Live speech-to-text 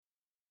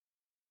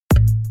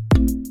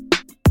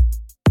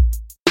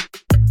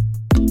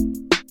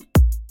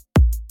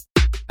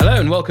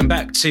and welcome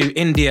back to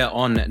India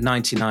on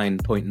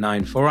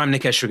 99.94. I'm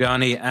Nikesh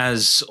Ragani,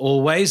 as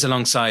always,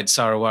 alongside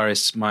Sarah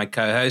Waris, my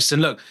co-host.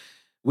 And look,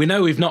 we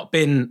know we've not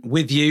been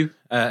with you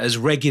as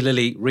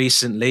regularly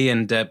recently,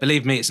 and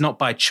believe me, it's not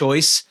by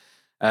choice.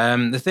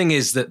 The thing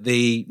is that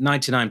the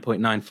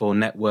 99.94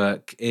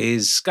 network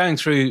is going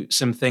through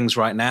some things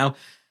right now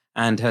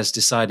and has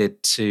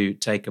decided to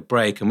take a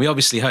break. And we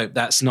obviously hope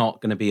that's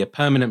not going to be a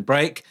permanent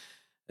break,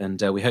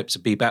 and we hope to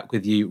be back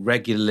with you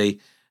regularly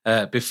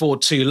before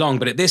too long.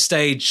 But at this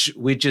stage,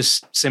 we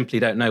just simply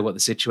don't know what the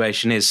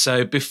situation is.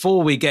 So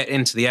before we get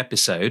into the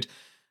episode,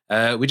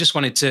 we just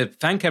wanted to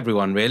thank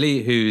everyone,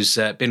 really, who's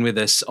been with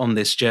us on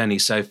this journey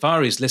so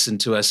far, who's listened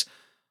to us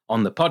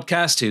on the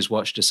podcast, who's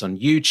watched us on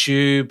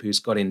YouTube, who's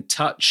got in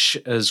touch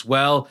as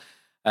well.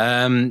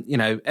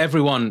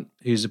 Everyone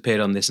who's appeared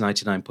on this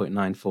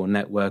 99.94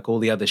 network, all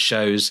the other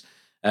shows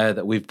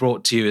that we've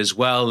brought to you as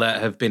well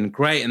have been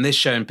great. And this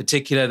show in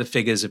particular, the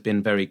figures have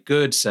been very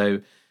good.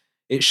 So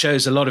it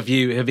shows a lot of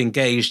you have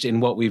engaged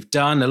in what we've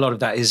done. A lot of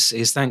that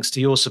is thanks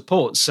to your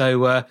support.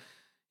 So,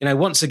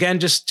 once again,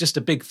 just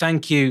a big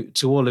thank you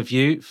to all of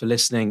you for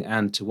listening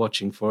and to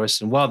watching for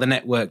us. And while the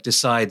network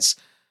decides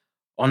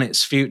on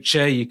its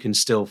future, you can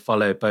still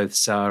follow both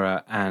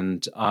Sarah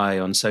and I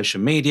on social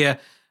media.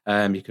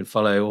 You can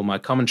follow all my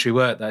commentary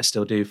work that I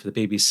still do for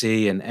the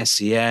BBC and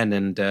SEN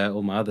and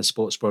all my other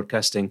sports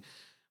broadcasting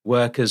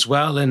work as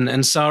well.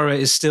 And Sarah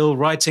is still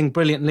writing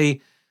brilliantly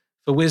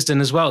for Wisden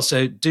as well.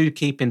 So do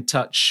keep in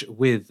touch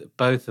with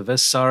both of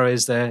us. Sarah,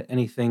 is there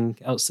anything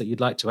else that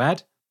you'd like to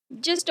add?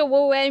 Just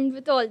overwhelmed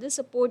with all the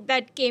support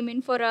that came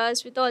in for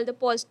us, with all the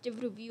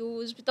positive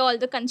reviews, with all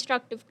the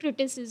constructive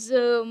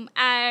criticism.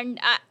 And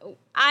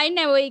I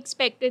never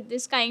expected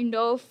this kind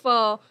of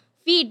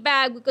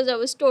feedback because I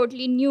was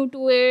totally new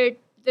to it.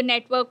 The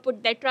network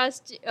put their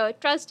trust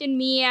in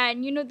me,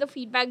 and the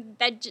feedback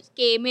that just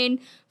came in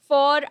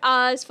for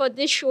us, for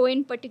this show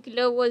in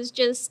particular, was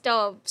just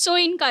so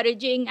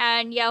encouraging.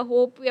 And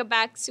hope we are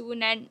back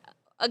soon. And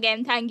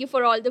again, thank you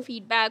for all the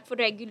feedback, for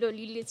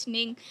regularly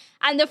listening.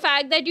 And the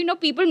fact that,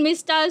 people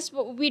missed us.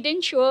 We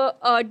didn't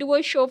do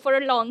a show for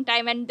a long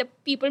time, and the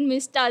people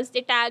missed us.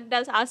 They tagged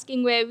us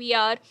asking where we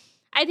are.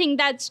 I think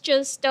that's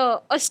just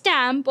a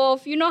stamp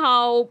of,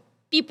 how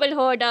people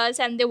heard us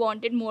and they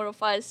wanted more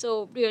of us.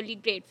 So really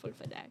grateful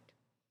for that.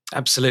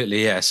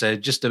 Absolutely, yeah. So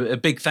just a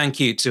big thank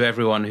you to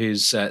everyone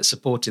who's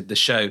supported the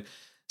show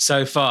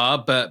so far.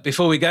 But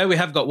before we go, we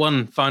have got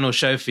one final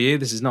show for you.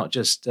 This is not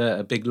just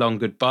a big, long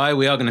goodbye.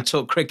 We are going to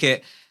talk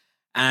cricket,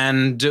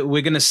 and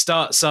we're going to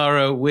start,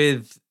 Sarah,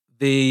 with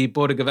the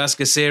Border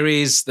Gavaskar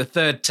series, the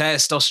third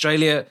test,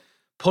 Australia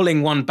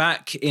pulling one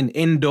back in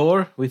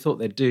Indore. We thought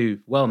they'd do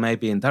well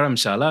maybe in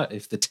Dharamshala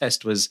if the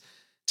test was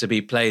to be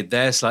played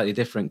there, slightly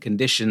different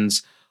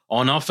conditions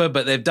on offer,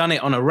 but they've done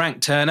it on a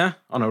rank turner,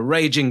 on a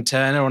raging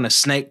turner, on a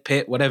snake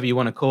pit, whatever you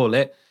want to call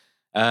it.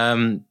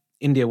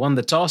 India won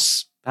the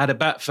toss, had a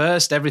bat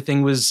first.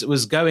 Everything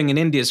was going in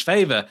India's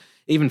favour.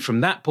 Even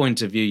from that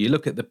point of view, you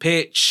look at the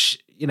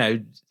pitch,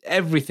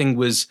 everything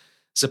was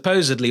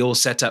supposedly all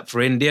set up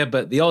for India,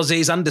 but the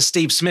Aussies, under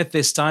Steve Smith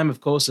this time,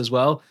 of course, as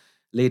well,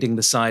 leading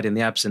the side in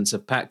the absence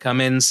of Pat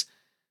Cummins,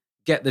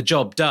 get the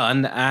job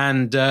done,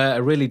 and a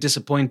really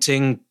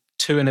disappointing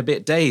 2 and a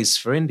bit days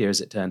for India,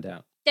 as it turned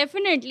out.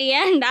 Definitely,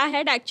 and I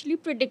had actually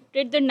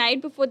predicted the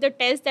night before the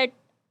test that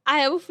I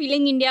have a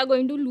feeling India are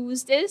going to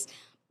lose this.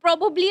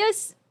 Probably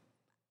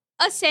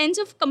a sense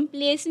of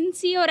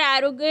complacency or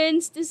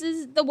arrogance. This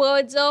is the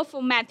words of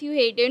Matthew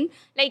Hayden.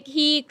 Like,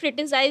 he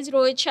criticized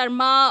Rohit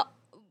Sharma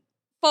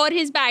for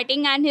his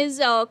batting and his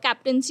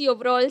captaincy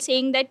overall,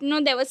 saying that,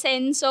 there was a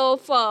sense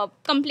of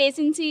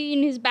complacency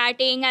in his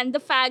batting, and the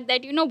fact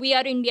that, we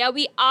are India,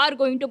 we are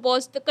going to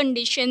boss the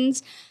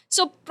conditions.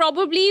 So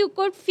probably you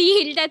could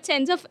feel that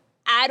sense of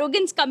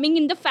arrogance coming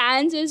in the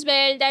fans as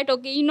well, that,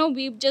 okay,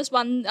 we've just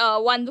won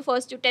the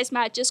first 2 test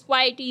matches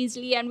quite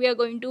easily, and we are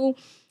going to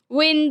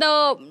win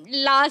the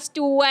last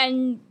 2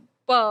 and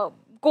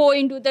go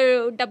into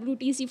the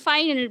WTC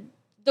final.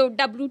 The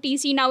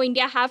WTC, now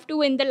India have to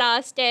win the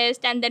last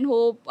test and then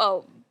hope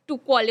to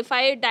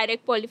qualify,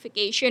 direct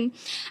qualification.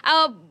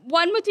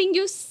 One more thing,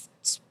 you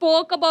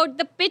spoke about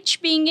the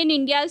pitch being in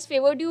India's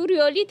favour. Do you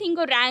really think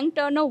a rank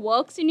turner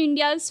works in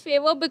India's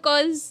favour?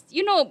 Because,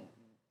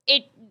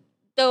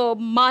 the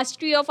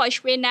mastery of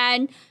Ashwin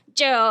and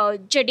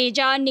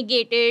Jadeja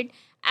negated.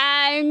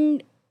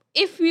 And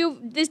if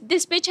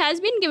this pitch has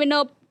been given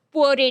a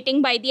poor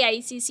rating by the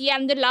ICC,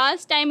 and the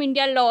last time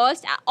India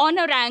lost on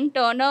a rank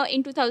turner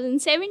in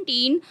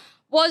 2017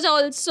 was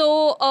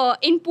also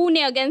in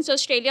Pune against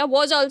Australia,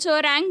 was also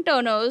a rank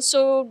turner.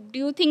 So do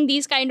you think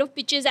these kind of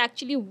pitches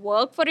actually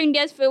work for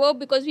India's favour?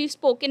 Because we've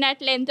spoken at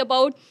length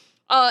about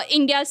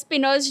India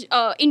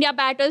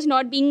batters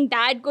not being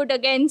that good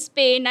against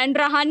Spain. And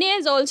Rahane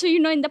has also,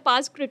 in the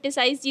past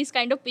criticized these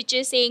kind of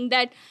pitches, saying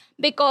that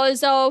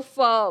because of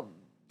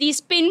the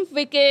spin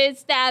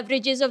wickets, the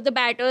averages of the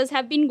batters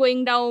have been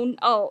going down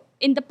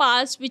in the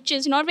past, which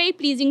is not very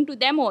pleasing to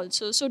them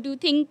also. So do you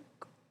think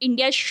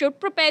India should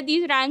prepare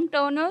these rank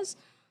turners?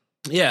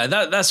 Yeah,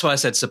 that's why I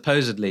said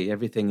supposedly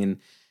everything in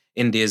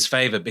India's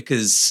favour,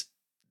 because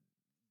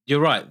you're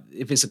right.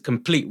 If it's a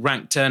complete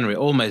rank turner, it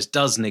almost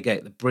does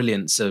negate the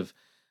brilliance of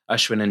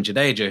Ashwin and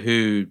Jadeja,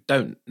 who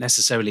don't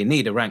necessarily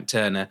need a rank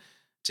turner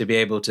to be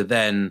able to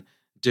then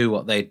do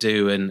what they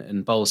do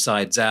and bowl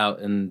sides out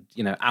and,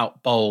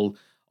 out bowl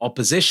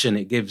opposition.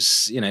 It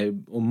gives,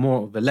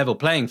 more of a level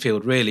playing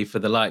field really for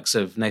the likes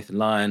of Nathan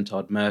Lyon,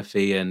 Todd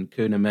Murphy and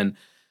Kuhneman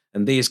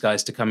and these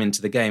guys to come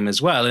into the game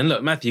as well. And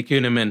look, Matthew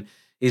Kuhneman,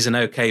 he's an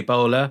okay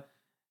bowler.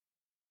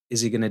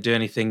 Is he going to do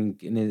anything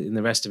in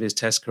the rest of his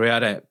Test career? I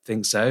don't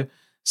think so.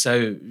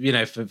 So,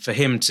 for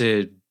him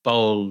to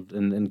bowl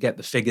and get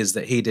the figures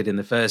that he did in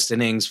the first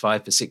innings,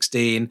 5 for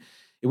 16,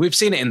 we've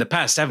seen it in the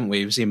past, haven't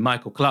we? We've seen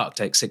Michael Clarke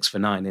take 6 for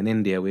 9 in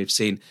India. We've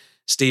seen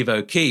Steve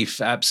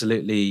O'Keefe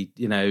absolutely,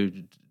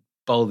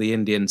 bowl the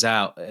Indians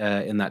out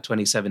in that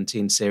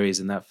 2017 series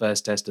in that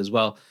first Test as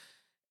well.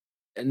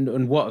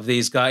 And what of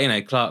these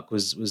guys? Clarke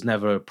was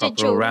never a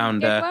proper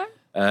all-rounder.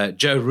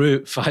 Joe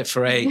Root 5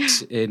 for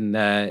 8 in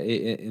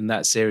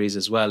that series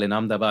as well in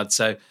Ahmedabad.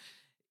 So,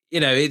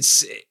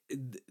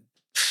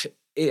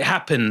 it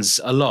happens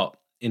a lot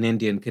in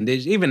Indian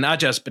conditions. Even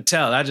Ajaz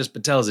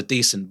Patel's a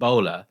decent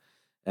bowler,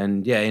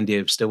 and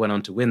India still went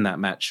on to win that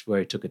match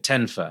where he took a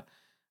 10 for.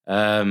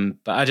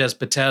 But Ajaz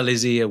Patel,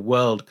 is he a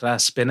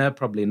world-class spinner?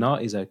 Probably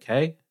not. He's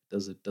okay,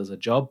 does a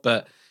job,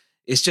 but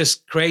it's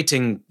just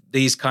creating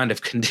these kind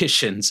of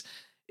conditions.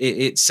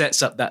 It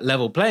sets up that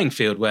level playing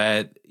field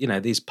where,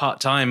 these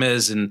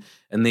part-timers and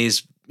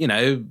these,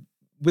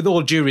 with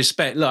all due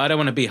respect, look, I don't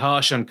want to be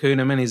harsh on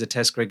Kuhneman. He's a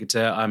Test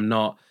cricketer. I'm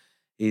not.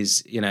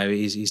 He's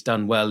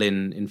done well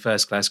in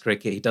first-class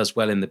cricket. He does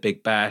well in the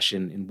Big Bash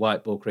and in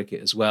white ball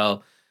cricket as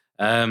well.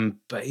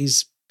 But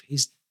he's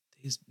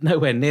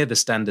nowhere near the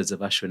standards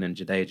of Ashwin and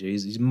Jadeja.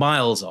 He's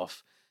miles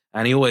off,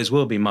 and he always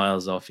will be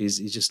miles off. He's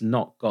just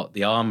not got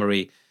the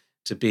armory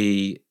to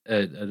be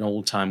an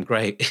all-time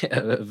great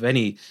of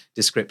any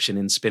description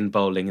in spin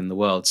bowling in the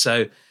world.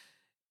 So,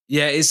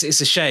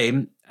 it's a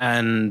shame.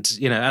 And,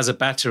 as a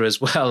batter as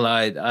well,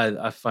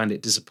 I find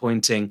it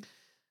disappointing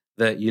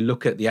that you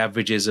look at the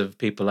averages of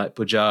people like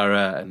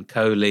Pujara and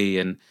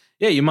Kohli, and,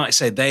 you might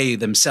say they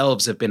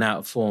themselves have been out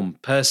of form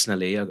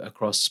personally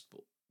across,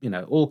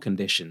 all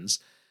conditions.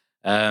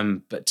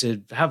 But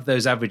to have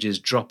those averages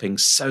dropping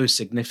so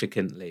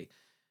significantly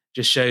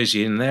just shows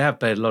you, and they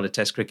have played a lot of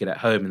Test cricket at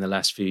home in the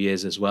last few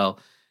years as well.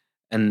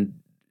 And,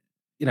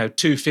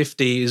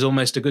 250 is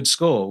almost a good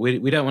score.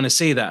 We don't want to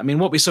see that. I mean,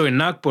 what we saw in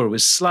Nagpur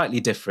was slightly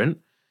different,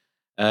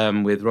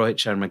 with Rohit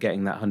Sharma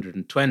getting that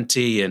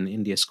 120 and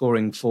India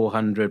scoring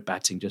 400,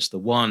 batting just the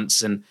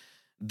once. And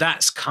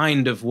that's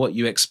kind of what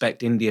you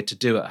expect India to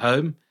do at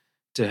home,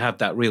 to have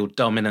that real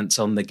dominance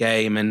on the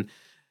game. And,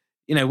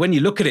 when you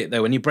look at it,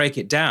 though, when you break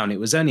it down, it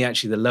was only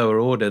actually the lower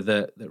order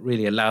that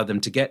really allowed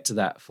them to get to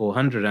that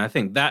 400. And I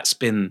think that's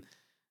been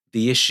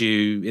the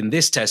issue in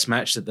this Test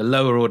match, that the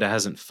lower order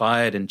hasn't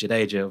fired, and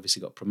Jadeja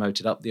obviously got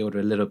promoted up the order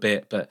a little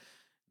bit. But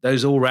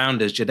those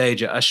all-rounders,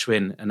 Jadeja,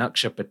 Ashwin and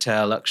Akshar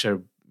Patel,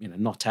 Akshar,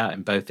 not out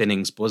in both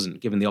innings, wasn't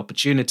given the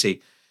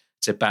opportunity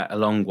to bat a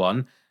long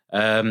one.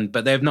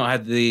 But they've not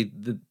had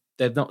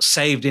they've not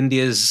saved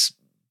India's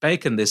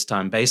bacon this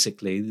time,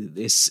 basically.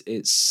 It's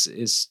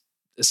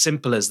as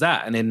simple as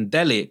that. And in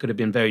Delhi, it could have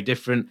been very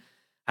different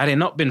had it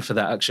not been for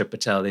that Akshar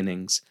Patel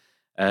innings.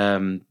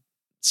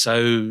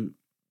 So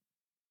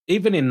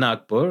even in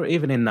Nagpur,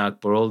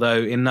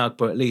 although in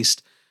Nagpur at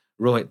least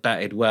Rohit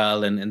batted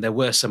well, and there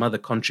were some other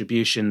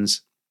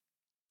contributions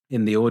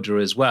in the order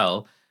as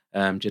well.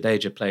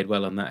 Jadeja played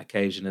well on that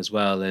occasion as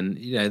well. And,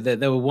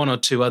 there were one or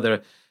two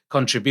other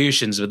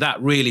contributions, but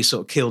that really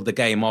sort of killed the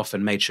game off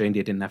and made sure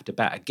India didn't have to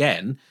bat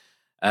again.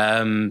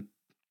 And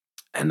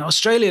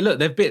Australia, look,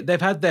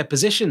 they've had their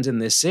positions in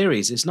this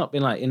series. It's not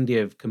been like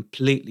India have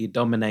completely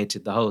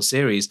dominated the whole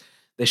series.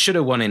 They should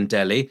have won in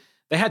Delhi.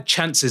 They had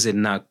chances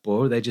in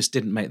Nagpur. They just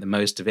didn't make the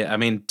most of it. I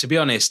mean, to be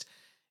honest,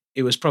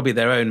 it was probably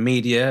their own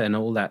media and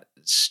all that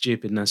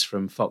stupidness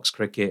from Fox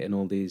Cricket and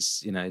all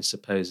these,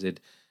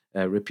 supposed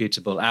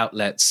reputable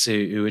outlets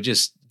who were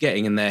just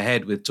getting in their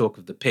head with talk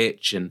of the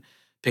pitch and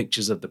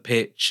pictures of the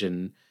pitch.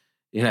 And,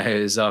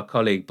 it was our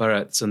colleague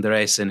Bharat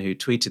Sundaresan who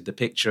tweeted the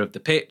picture of the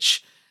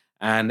pitch,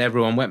 and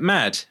everyone went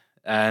mad.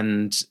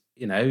 And,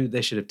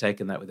 they should have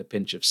taken that with a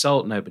pinch of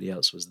salt. Nobody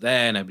else was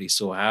there. Nobody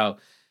saw how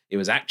it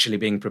was actually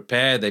being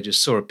prepared. They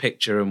just saw a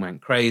picture and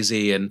went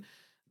crazy. And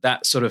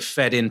that sort of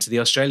fed into the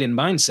Australian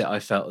mindset, I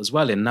felt, as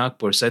well in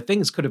Nagpur. So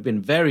things could have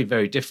been very,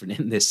 very different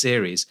in this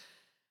series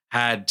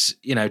had,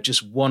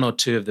 just one or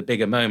two of the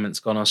bigger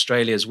moments gone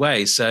Australia's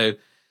way. So,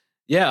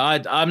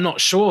 I'm not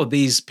sure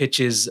these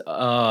pitches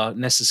are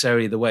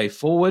necessarily the way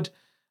forward.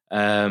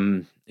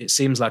 It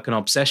seems like an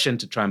obsession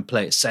to try and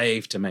play it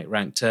safe, to make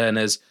rank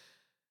turners.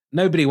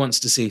 Nobody wants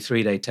to see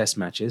 3-day Test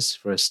matches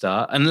for a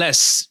start,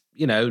 unless,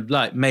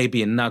 like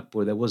maybe in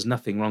Nagpur, there was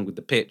nothing wrong with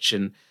the pitch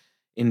and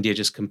India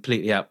just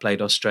completely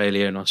outplayed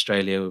Australia and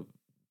Australia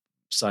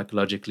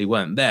psychologically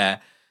weren't there.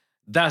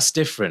 That's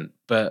different.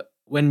 But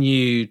when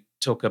you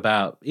talk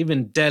about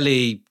even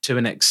Delhi to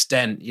an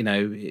extent.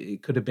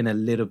 It could have been a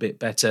little bit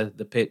better,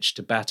 the pitch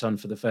to bat on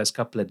for the first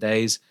couple of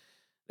days.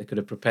 They could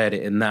have prepared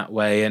it in that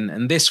way.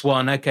 And this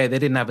one, okay, they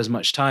didn't have as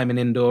much time in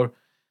Indore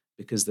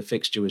because the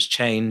fixture was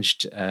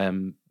changed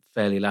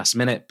fairly last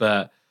minute,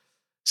 but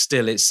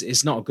still,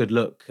 it's not a good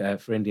look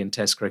for Indian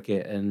Test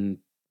cricket. And,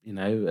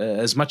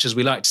 as much as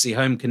we like to see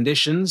home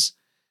conditions,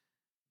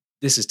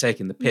 this is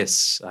taking the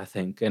piss, I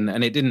think.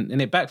 And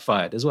it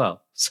backfired as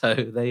well. So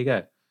there you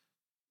go.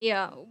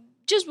 Yeah.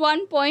 Just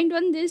one point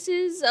on this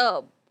is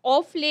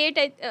off late,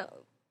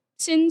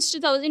 since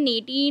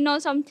 2018 or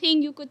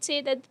something, you could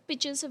say that the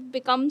pitches have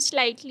become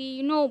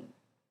slightly,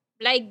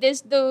 like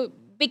this. The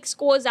big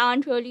scores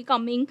aren't really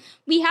coming.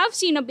 We have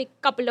seen a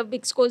couple of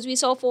big scores. We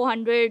saw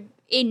 400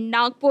 in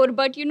Nagpur,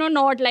 but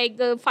not like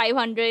the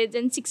 500s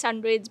and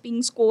 600s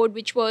being scored,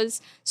 which was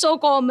so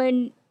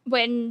common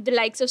when the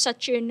likes of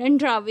Sachin and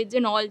Dravid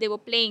and all, they were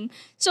playing.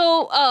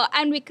 So,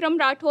 and Vikram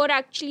Rathore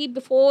actually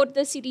before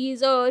the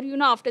series or,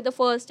 after the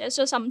first test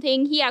or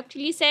something, he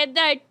actually said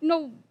that,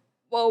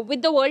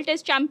 with the World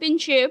Test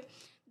Championship,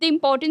 the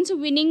importance of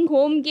winning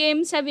home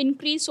games have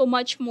increased so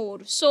much more.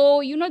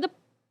 So, the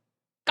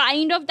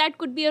kind of that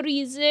could be a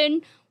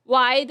reason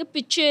why the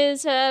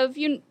pitches have,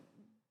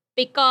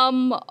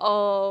 become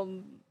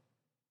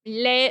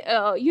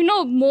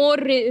more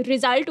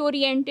result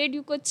oriented,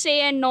 you could say,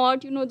 and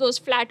not those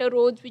flatter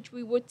roads which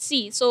we would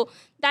see. So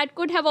that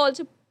could have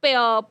also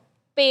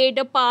played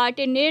a part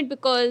in it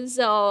because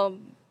draws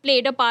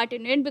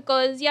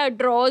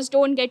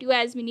don't get you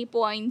as many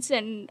points,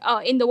 and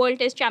in the World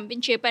Test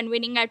Championship, and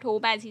winning at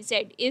home, as he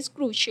said, is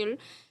crucial.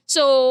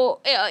 So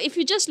if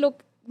you just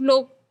look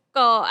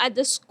at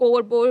the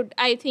scoreboard,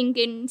 I think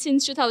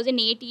since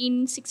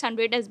 2018,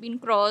 600 has been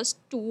crossed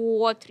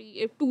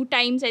two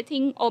times, I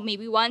think, or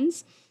maybe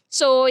once.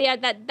 So yeah,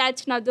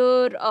 that's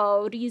another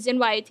reason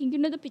why I think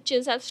the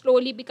pitches are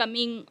slowly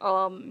becoming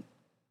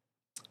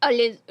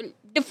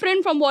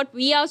different from what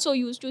we are so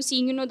used to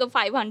seeing. The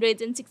 500s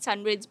and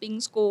 600s being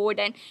scored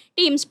and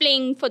teams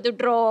playing for the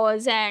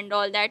draws and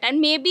all that,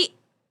 and maybe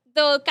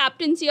the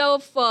captaincy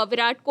of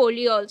Virat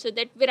Kohli also,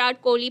 that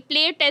Virat Kohli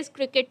played Test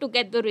cricket to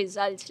get the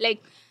results,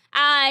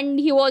 and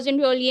he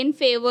wasn't really in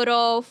favor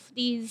of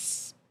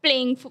these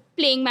playing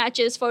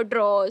matches for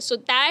draws. So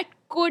that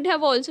could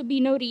have also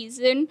been a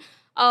reason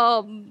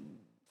for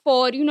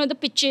the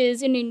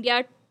pitches in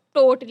India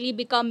totally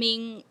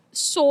becoming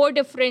so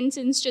different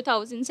since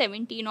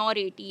 2017 or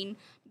 18,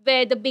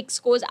 where the big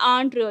scores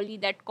aren't really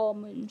that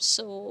common.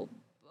 So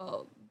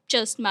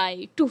just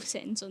my 2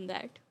 cents on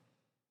that.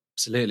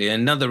 Absolutely.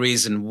 Another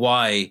reason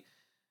why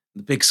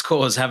the big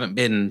scores haven't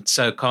been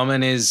so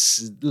common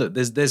is, look,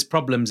 there's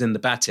problems in the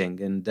batting,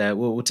 and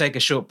we'll take a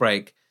short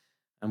break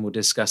and we'll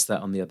discuss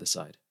that on the other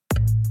side.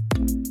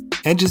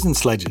 Edges and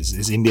Sledges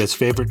is India's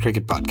favorite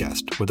cricket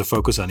podcast with a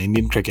focus on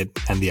Indian cricket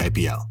and the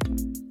IPL.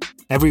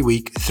 Every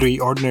week, 3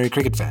 ordinary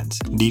cricket fans,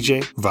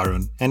 DJ,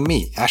 Varun, and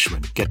me,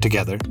 Ashwin, get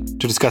together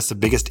to discuss the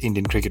biggest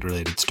Indian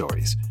cricket-related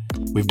stories.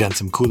 We've done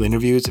some cool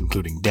interviews,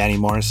 including Danny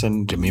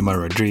Morrison, Jemima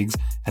Rodriguez,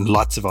 and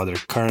lots of other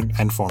current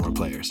and former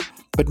players.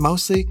 But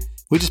mostly,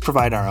 we just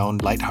provide our own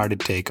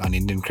lighthearted take on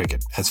Indian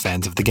cricket as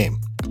fans of the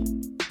game.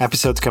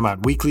 Episodes come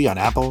out weekly on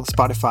Apple,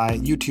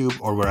 Spotify, YouTube,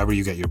 or wherever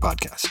you get your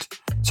podcast.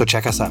 So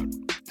check us out,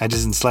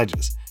 Edges and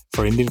Sledges,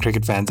 for Indian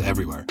cricket fans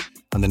everywhere,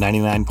 on the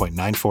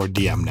 99.94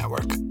 DM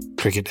network.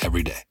 Cricket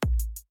every day.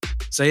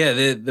 So yeah,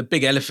 the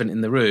big elephant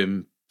in the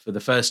room for the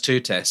first 2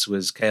 tests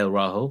was KL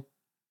Rahul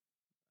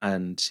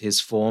and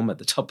his form at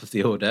the top of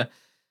the order.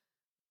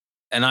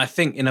 And I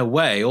think in a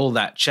way, all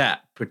that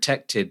chat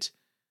protected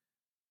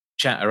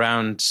chat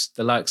around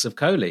the likes of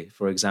Kohli,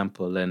 for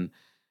example. And,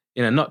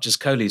 not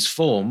just Kohli's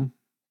form,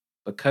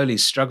 but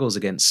Kohli's struggles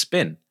against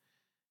spin.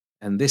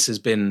 And this has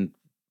been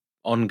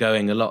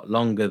ongoing a lot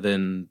longer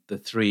than the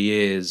 3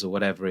 years or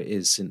whatever it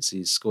is since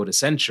he's scored a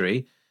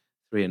century.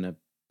 3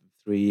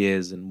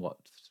 years and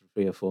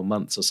 3 or 4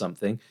 months or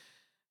something.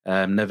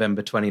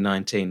 November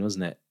 2019,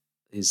 wasn't it?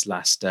 His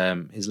last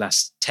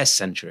test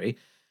century.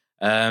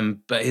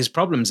 But his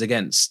problems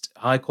against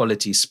high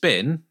quality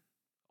spin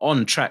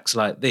on tracks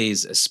like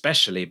these,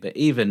 especially, but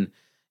even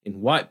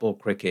in white ball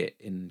cricket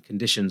in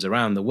conditions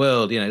around the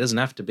world, it doesn't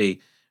have to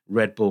be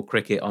red ball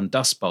cricket on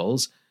dust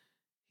bowls.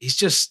 He's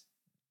just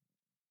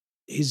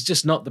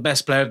not the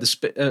best player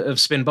of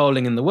spin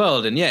bowling in the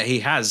world. And yet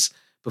he has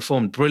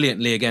performed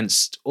brilliantly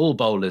against all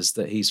bowlers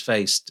that he's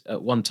faced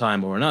at one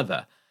time or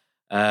another.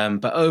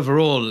 But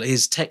overall,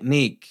 his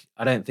technique,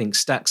 I don't think,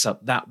 stacks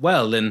up that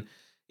well. And,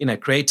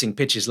 creating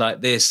pitches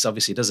like this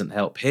obviously doesn't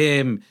help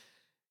him.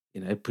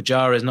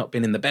 Pujara has not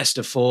been in the best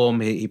of form.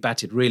 He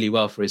batted really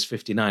well for his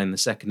 59 in the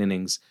second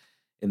innings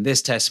in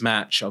this test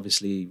match,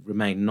 obviously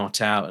remained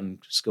not out and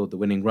scored the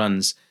winning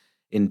runs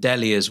in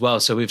Delhi as well.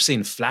 So we've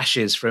seen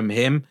flashes from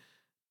him,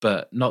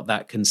 but not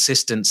that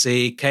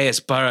consistency.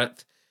 KS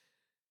Bharat,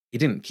 he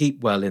didn't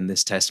keep well in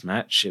this test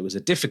match. It was a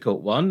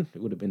difficult one.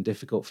 It would have been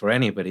difficult for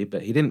anybody,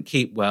 but he didn't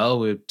keep well.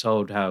 We're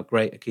told how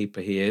great a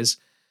keeper he is.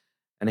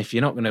 And if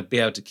you're not going to be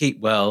able to keep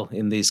well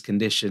in these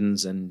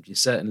conditions, and you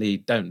certainly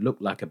don't look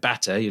like a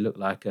batter, you look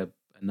like a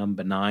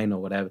number 9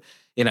 or whatever,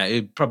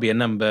 probably a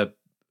number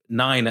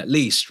 9 at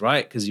least,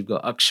 right? Because you've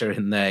got Akshar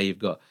in there, you've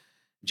got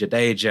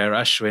Jadeja,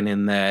 Ashwin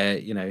in there.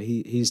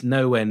 He's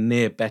nowhere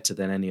near better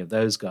than any of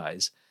those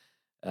guys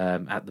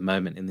at the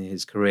moment in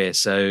his career.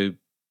 So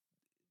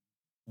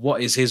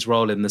what is his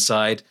role in the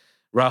side?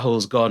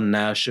 Rahul's gone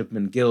now,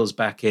 Shubman Gill's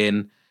back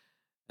in.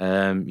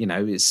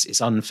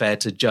 It's unfair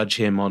to judge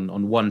him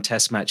on one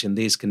test match in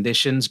these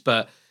conditions,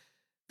 but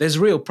there's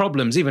real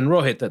problems. Even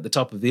Rohit at the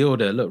top of the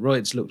order. Look,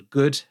 Rohit's looked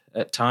good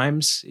at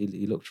times.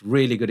 He looked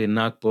really good in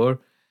Nagpur.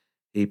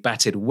 He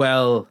batted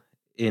well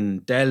in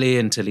Delhi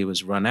until he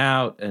was run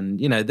out. And,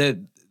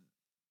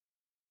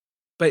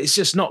 but it's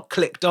just not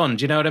clicked on.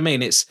 Do you know what I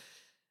mean? It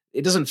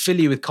doesn't fill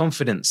you with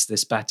confidence,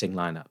 this batting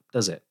lineup,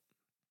 does it?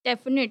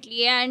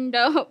 Definitely. And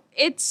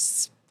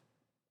it's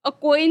a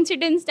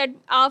coincidence that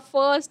our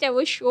first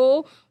ever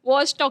show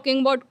was talking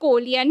about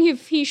Kohli and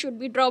if he should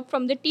be dropped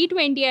from the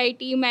T20I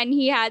team, and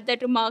he had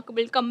that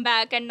remarkable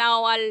comeback. And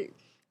now our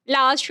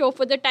last show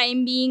for the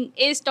time being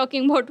is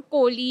talking about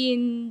Kohli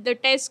in the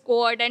test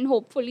squad, and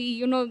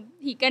hopefully,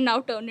 he can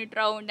now turn it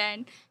around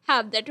and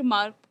have that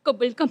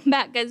remarkable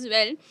comeback as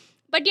well.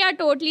 But yeah,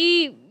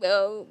 totally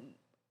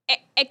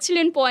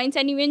excellent points.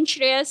 And even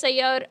Shreyas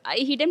Iyer,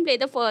 he didn't play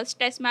the first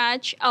test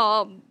match.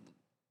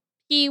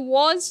 He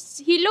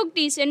looked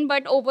decent,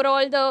 but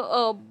overall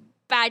the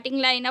batting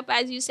lineup,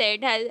 as you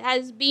said,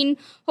 has been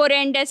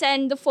horrendous.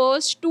 And the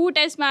first 2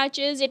 test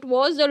matches, it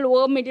was the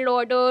lower middle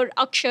order,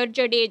 Akshar,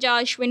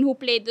 Jadeja, Ashwin, who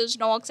played those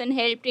knocks and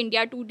helped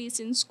India 2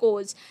 decent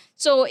scores.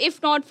 So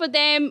if not for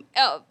them,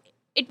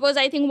 it was,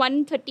 I think,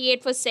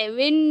 138 for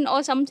 7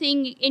 or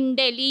something in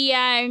Delhi,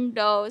 and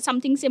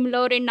something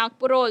similar in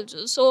Nagpur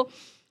also. So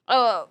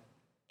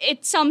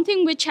it's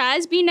something which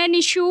has been an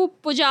issue.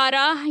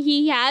 Pujara,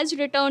 he has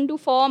returned to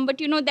form, but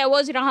there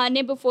was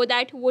Rahane before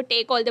that who would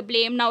take all the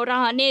blame. Now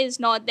Rahane is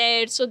not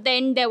there. So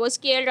then there was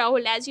KL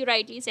Rahul, as you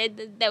rightly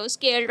said, there was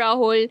KL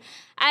Rahul.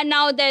 And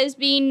now there's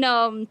been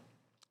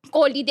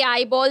Kohli, the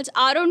eyeballs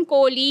are on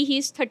Kohli.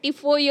 He's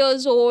 34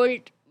 years old.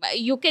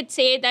 You could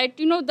say that,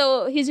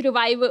 his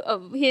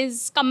revival,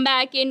 his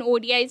comeback in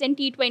ODIs and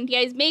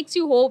T20Is makes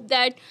you hope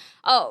that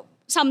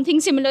something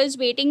similar is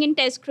waiting in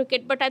Test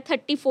cricket. But at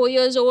 34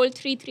 years old,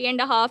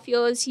 3.5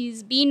 years,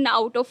 he's been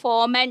out of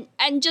form and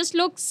just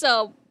looks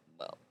like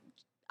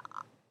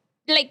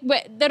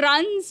the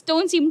runs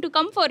don't seem to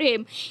come for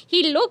him.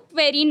 He looked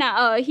great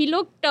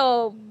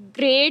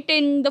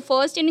in the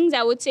first innings,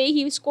 I would say.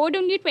 He scored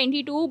only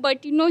 22,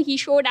 but he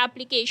showed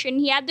application.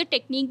 He had the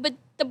technique, but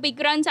the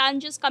big runs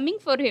aren't just coming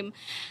for him.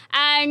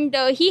 And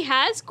he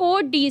has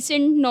scored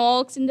decent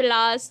knocks in the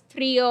last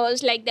 3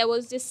 years. Like there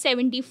was this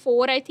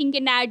 74, I think,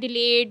 in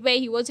Adelaide where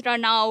he was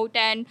run out,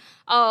 and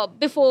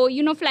before,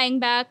 flying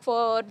back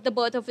for the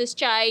birth of his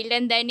child.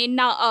 And then in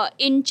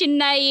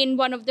Chennai, in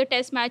one of the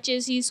test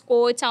matches, he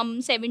scored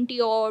some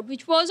 70 odd,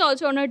 which was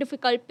also on a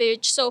difficult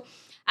pitch. So,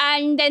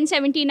 and then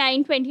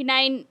 79,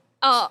 29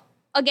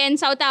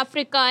 against South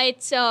Africa.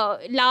 It's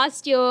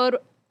last year,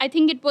 I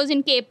think it was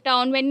in Cape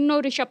Town, when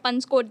Rishabh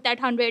Pant scored that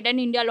 100 and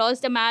India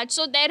lost the match.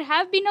 So there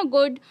have been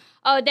good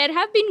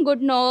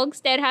knocks.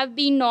 There have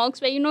been knocks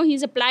where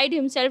he's applied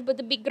himself, but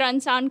the big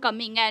runs aren't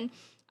coming. And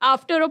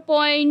after a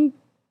point,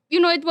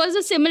 it was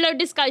a similar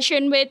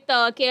discussion with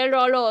KL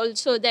Rahul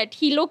also, that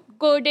he looked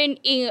good in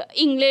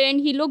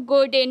England, he looked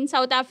good in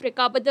South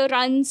Africa, but the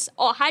runs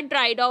had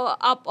dried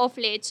up of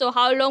late. So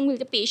how long will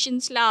the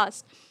patience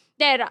last?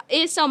 There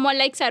is someone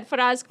like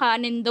Sarfaraz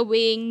Khan in the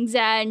wings,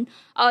 and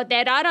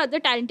there are other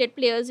talented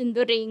players in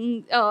the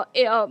ring,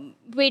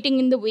 waiting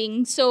in the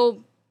wings.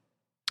 So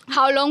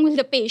how long will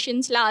the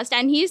patience last?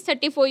 And he's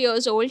 34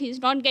 years old. He's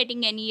not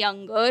getting any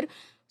younger.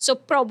 So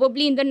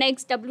probably in the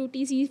next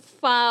WTC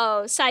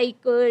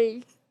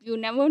cycle, you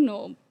never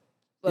know.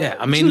 Yeah,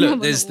 I mean,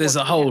 look, there's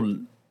a whole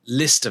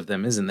list of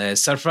them, isn't there?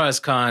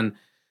 Sarfaraz Khan,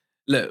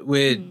 look,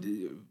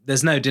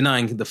 there's no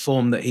denying the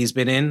form that he's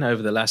been in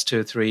over the last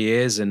 2 or 3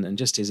 years, and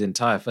just his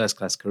entire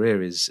first-class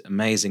career is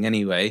amazing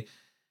anyway.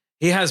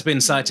 He has been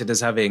cited as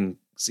having,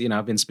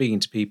 I've been speaking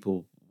to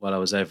people while I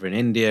was over in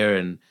India,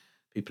 and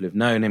people who've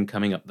known him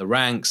coming up the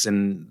ranks,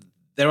 and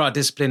there are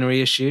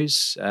disciplinary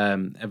issues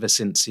ever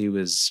since he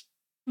was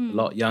a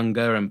lot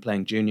younger and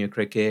playing junior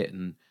cricket.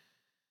 And,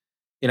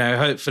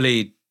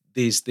 hopefully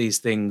these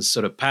things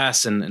sort of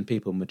pass and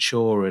people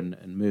mature and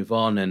move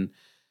on. And,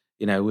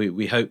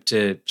 we hope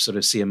to sort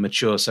of see a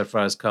mature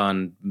Sarfaraz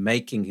Khan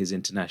making his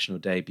international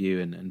debut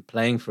and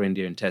playing for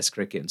India in Test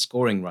cricket and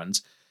scoring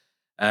runs.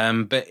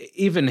 But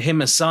even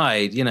him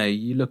aside,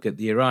 you look at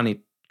the Irani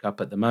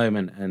Cup at the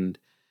moment, and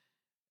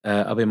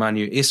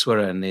Abhimanyu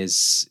Iswaran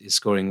is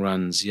scoring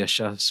runs.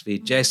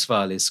 Yashasvi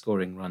Jaiswal is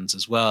scoring runs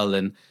as well.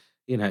 And,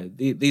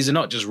 these are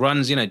not just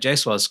runs.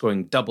 Jaiswal is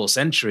scoring double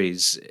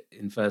centuries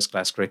in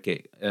first-class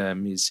cricket. I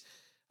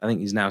think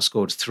he's now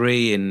scored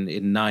 3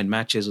 in 9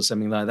 matches or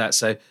something like that.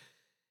 So,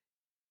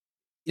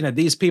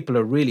 these people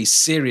are really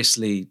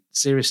seriously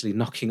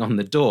knocking on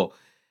the door.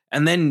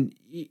 And then,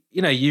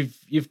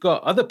 you've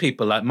got other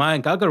people like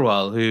Mayank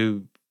Agarwal,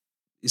 who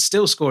is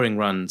still scoring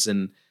runs.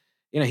 And,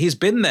 he's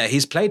been there.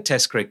 He's played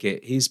Test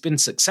cricket. He's been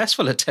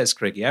successful at Test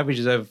cricket. He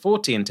averages over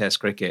 40 in Test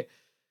cricket.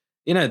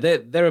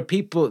 There are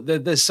people,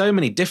 there's so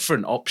many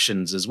different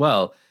options as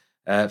well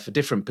for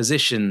different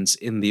positions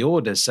in the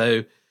order.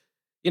 So,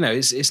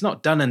 it's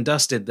not done and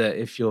dusted that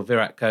if you're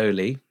Virat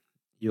Kohli,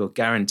 you're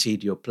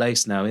guaranteed your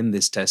place now in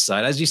this Test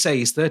side. As you say,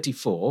 he's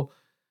 34,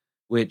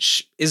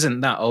 which isn't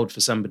that old for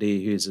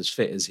somebody who's as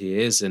fit as he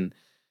is. And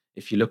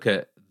if you look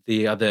at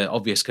the other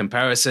obvious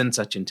comparison,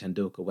 Sachin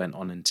Tendulkar went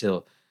on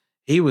until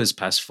he was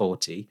past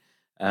 40.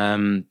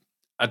 I'd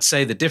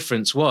say the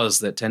difference was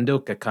that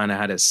Tendulkar kind of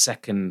had a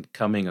second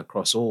coming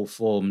across all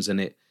forms,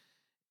 and it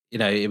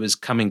was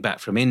coming back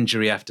from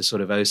injury after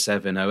sort of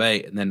 07,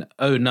 08, and then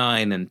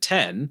 09 and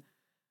 10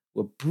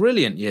 were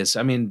brilliant years.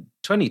 I mean,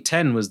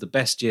 2010 was the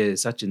best year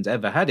Sachin's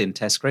ever had in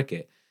Test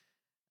cricket.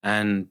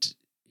 And,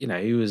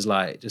 he was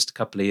like just a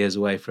couple of years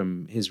away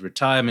from his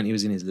retirement. He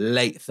was in his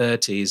late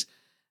 30s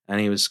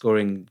and he was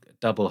scoring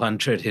double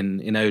hundred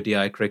in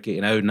ODI cricket.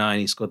 In 09,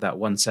 he scored that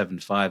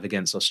 175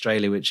 against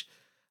Australia, which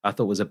I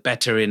thought was a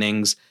better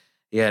innings.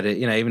 He had,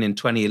 even in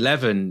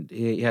 2011,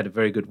 he had a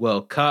very good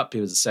World Cup.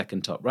 He was the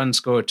second top run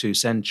scorer, 2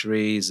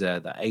 centuries,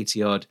 that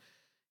 80-odd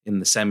in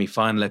the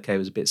semi-final. Okay, it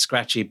was a bit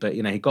scratchy, but,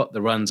 he got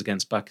the runs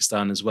against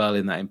Pakistan as well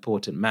in that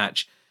important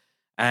match.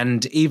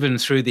 And even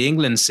through the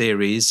England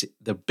series,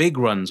 the big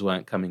runs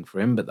weren't coming for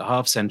him, but the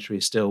half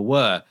centuries still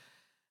were.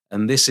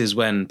 And this is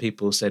when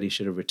people said he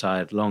should have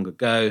retired long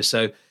ago.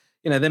 So,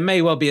 there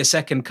may well be a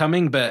second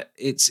coming, but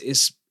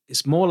it's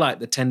more like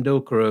the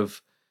Tendulkar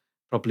of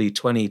probably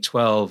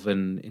 2012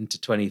 and into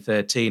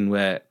 2013,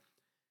 where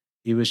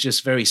he was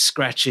just very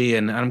scratchy.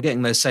 And I'm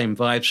getting those same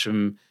vibes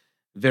from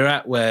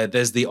Virat, where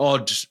there's the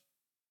odd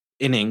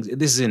innings.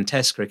 This is in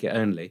Test cricket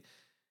only,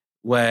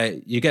 where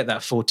you get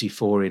that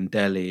 44 in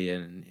Delhi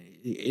and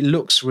it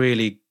looks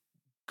really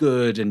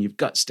good and you've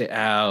gutsed it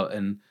out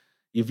and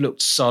you've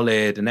looked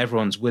solid and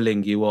everyone's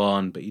willing you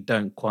on, but you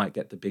don't quite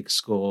get the big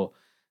score.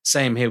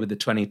 Same here with the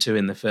 22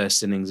 in the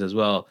first innings as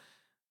well.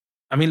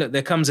 I mean, look,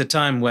 there comes a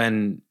time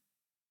when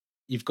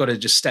you've got to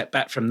just step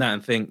back from that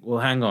and think, well,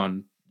 hang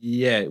on.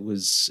 Yeah, it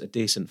was a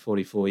decent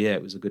 44. Yeah,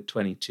 it was a good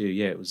 22.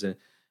 Yeah, it was a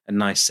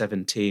nice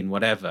 17,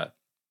 whatever.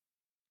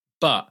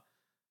 But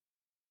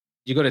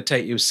you got to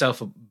take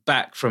yourself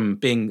back from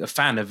being a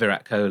fan of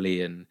Virat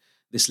Kohli and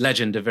this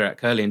legend of Virat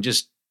Kohli and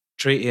just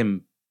treat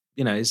him,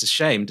 it's a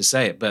shame to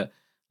say it, but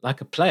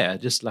like a player,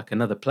 just like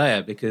another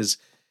player, because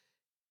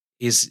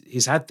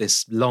he's had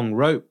this long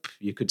rope,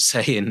 you could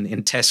say,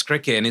 in Test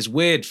cricket. And it's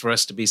weird for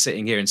us to be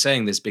sitting here and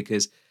saying this,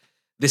 because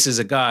this is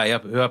a guy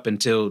who up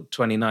until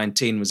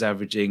 2019 was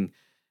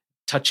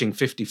touching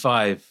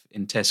 55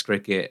 in Test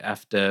cricket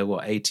after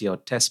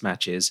 80-odd Test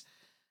matches.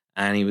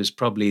 And he was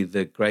probably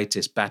the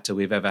greatest batter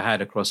we've ever had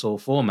across all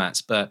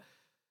formats. But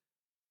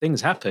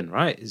things happen,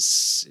 right?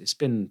 It's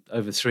been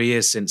over 3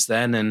 years since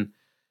then, and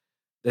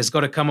there's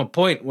got to come a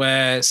point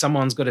where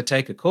someone's got to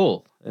take a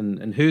call.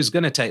 And who's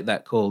going to take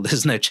that call?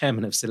 There's no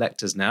chairman of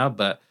selectors now,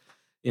 but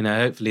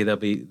hopefully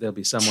there'll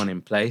be someone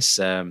in place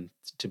to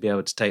be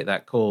able to take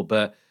that call.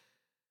 But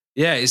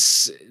yeah,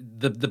 it's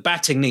the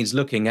batting needs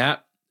looking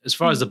at. As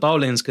far as the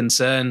bowling is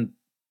concerned,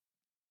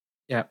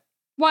 yeah.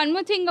 One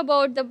more thing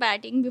about the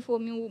batting before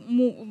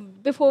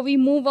we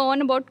move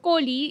on about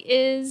Kohli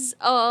is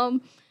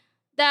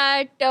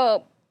that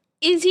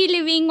is he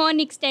living on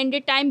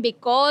extended time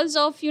because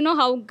of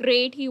how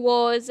great he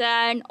was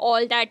and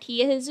all that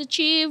he has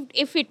achieved?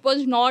 If it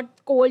was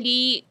not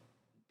Kohli,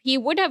 he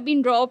would have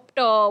been dropped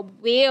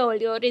way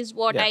earlier, is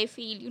what I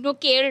feel.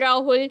 KL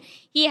Rahul,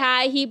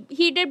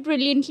 he did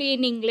brilliantly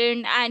in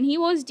England and he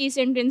was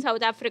decent in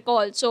South Africa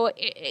also.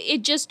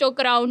 It just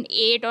took around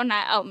 8 or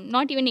 9,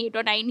 not even 8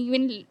 or 9,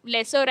 even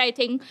lesser, I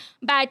think,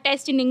 bad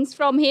Test innings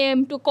from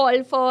him to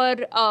call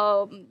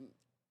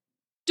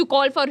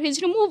for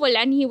his removal,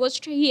 and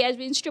he has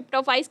been stripped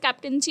of vice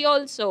captaincy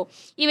also.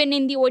 Even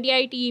in the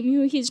ODI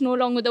team, he's no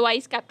longer the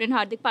vice captain.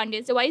 Hardik Pandya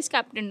is the vice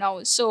captain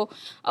now. So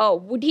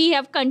would he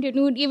have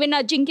continued? Even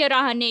Ajinkya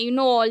Rahane,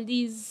 all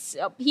these,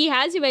 he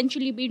has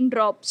eventually been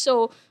dropped.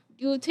 So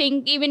do you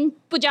think even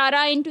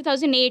Pujara in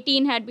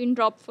 2018 had been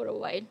dropped for a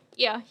while?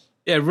 Yeah.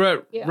 Yeah,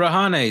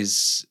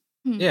 Rahane's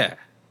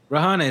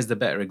Rahane is the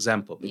better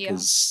example,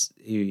 because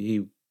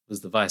he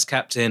was the vice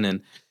captain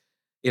and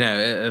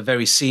a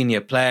very senior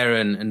player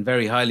and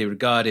very highly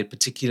regarded,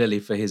 particularly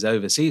for his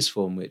overseas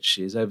form, which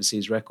his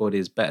overseas record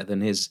is better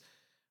than his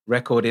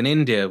record in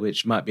India,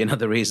 which might be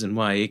another reason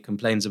why he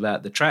complains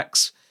about the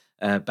tracks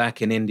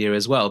back in India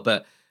as well.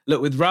 But look,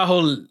 with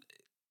Rahul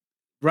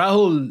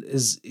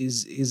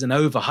is an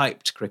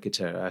overhyped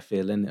cricketer, I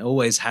feel, and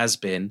always has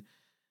been,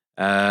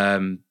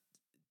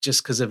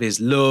 just because of his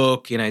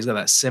look. He's got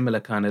that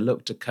similar kind of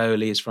look to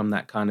Kohli. He's from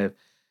that kind of,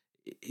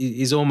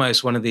 he's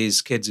almost one of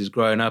these kids who's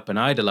grown up and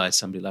idolized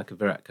somebody like a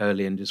Virat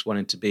Kohli and just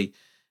wanted to be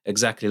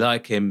exactly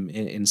like him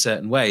in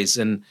certain ways.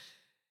 And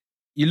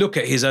you look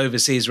at his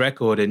overseas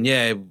record and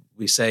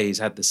we say he's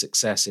had the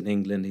success in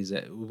England.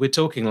 We're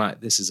talking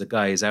like this is a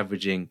guy who's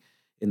averaging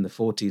in the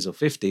 40s or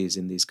 50s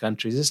in these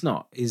countries. It's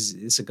not.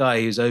 It's a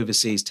guy whose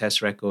overseas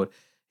test record,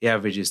 he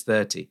averages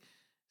 30.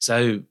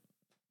 So,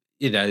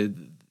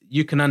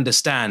 you can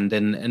understand,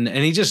 and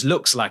he just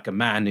looks like a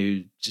man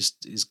who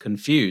just is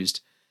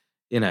confused.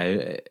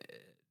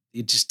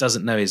 He just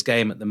doesn't know his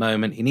game at the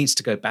moment. He needs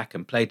to go back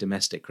and play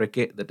domestic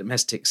cricket. The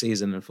domestic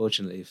season,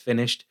 unfortunately,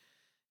 finished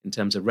in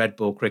terms of red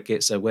ball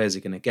cricket. So where's he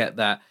going to get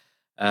that?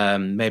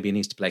 Maybe he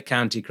needs to play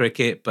county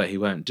cricket, but he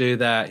won't do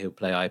that. He'll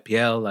play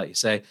IPL, like you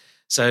say.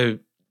 So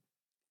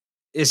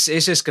it's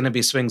just going to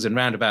be swings and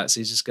roundabouts.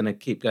 He's just going to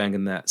keep going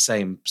in that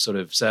same sort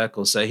of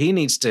circle. So he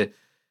needs to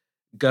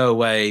go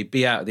away,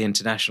 be out of the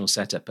international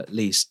setup at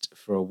least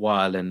for a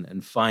while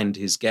and find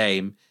his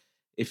game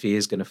if he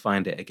is going to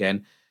find it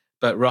again.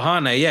 But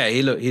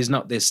Rahane, he's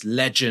not this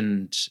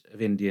legend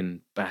of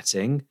Indian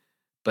batting,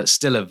 but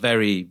still a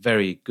very,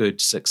 very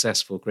good,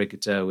 successful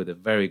cricketer with a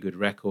very good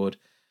record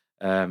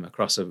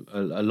across a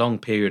long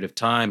period of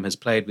time, has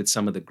played with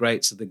some of the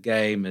greats of the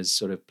game, has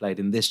sort of played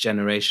in this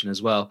generation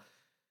as well.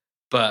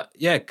 But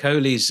yeah,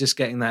 Kohli's just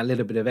getting that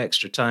little bit of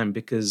extra time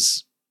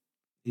because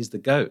he's the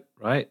GOAT,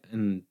 right?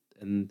 And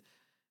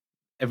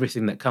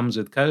everything that comes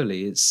with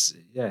Kohli,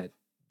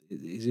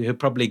 he'll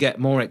probably get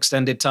more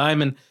extended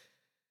time. And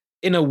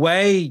in a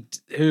way,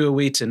 who are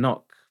we to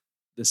knock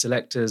the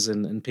selectors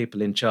and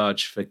people in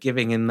charge for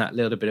giving him that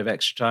little bit of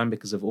extra time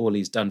because of all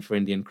he's done for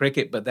Indian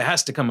cricket? But there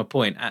has to come a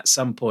point, at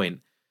some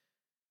point,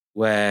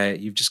 where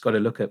you've just got to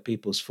look at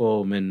people's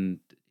form. And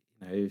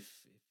if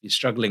you're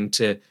struggling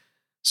to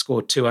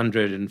score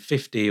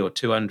 250 or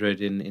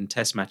 200 in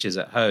test matches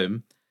at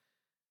home,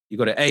 you've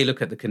got to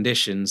look at the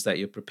conditions that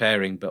you're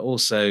preparing, but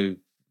also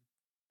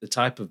the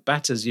type of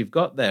batters you've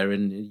got there.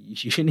 And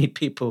you need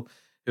people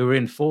who are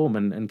in form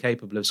and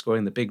capable of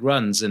scoring the big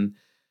runs. And,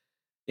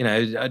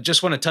 I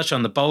just want to touch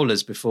on the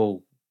bowlers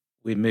before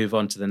we move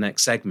on to the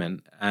next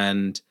segment,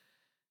 and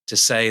to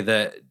say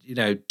that,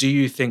 do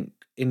you think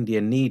India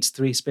needs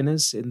 3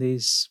 spinners in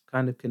these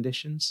kind of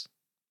conditions?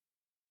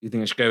 Do you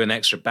think it should go an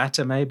extra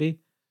batter maybe?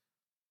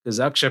 Because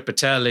Akshar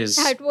Patel is...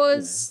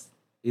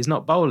 he's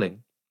not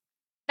bowling.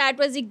 That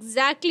was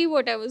exactly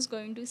what I was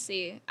going to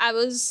say. I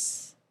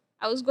was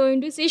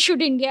going to say,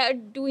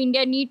 do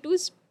India need two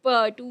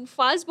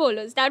fast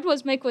bowlers? That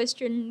was my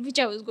question, which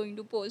I was going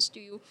to pose to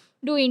you.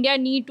 Do India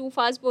need 2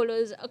 fast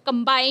bowlers? A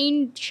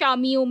combined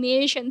Shami,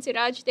 Umesh and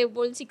Siraj, they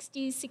bowled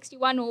 60,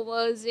 61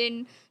 overs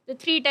in the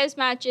 3 test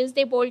matches.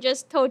 They bowled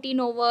just 13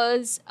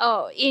 overs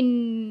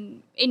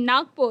in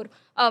Nagpur,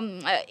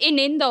 in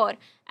Indore.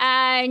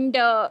 And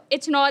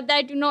it's not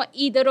that,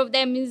 either of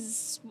them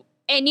is...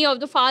 Any of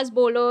the fast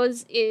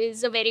bowlers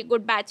is a very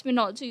good batsman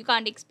also. You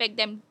can't expect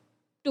them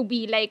to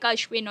be like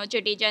Ashwin or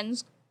Jadeja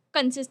and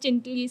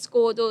consistently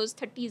score those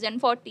 30s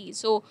and 40s.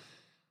 So,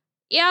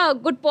 yeah,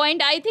 good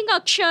point. I think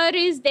Akshar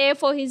is there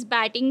for his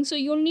batting. So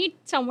you'll need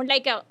someone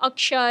like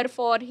Akshar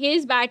for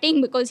his batting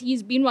because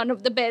he's been one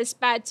of the best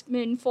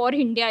batsmen for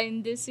India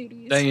in this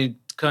series.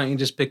 Can't you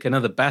just pick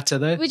another batter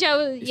though? Which I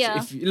was,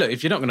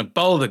 If you're not going to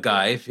bowl the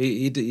guy, if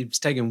he's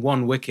taken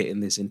 1 wicket in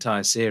this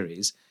entire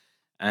series,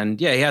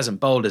 and he hasn't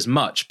bowled as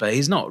much, but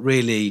he's not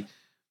really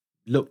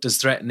looked as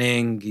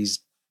threatening. He's,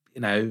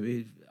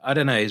 I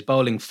don't know, his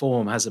bowling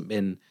form hasn't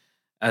been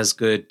as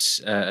good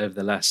over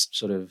the last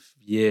sort of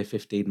year,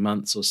 15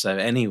 months or so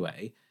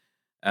anyway.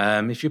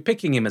 If you're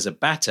picking him as a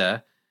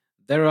batter,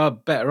 there are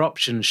better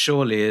options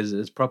surely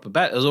as proper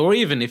batters. Or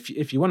even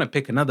if you want to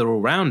pick another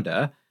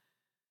all-rounder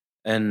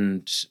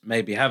and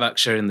maybe have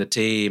Akshar in the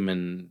team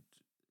and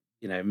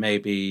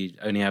maybe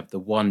only have the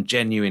one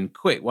genuine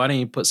quick. Why don't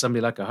you put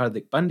somebody like a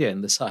Hardik Pandya in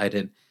the side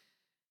and,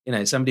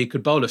 somebody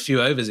could bowl a few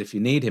overs if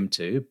you need him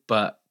to,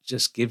 but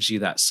just gives you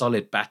that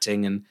solid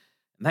batting and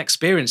that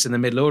experience in the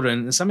middle order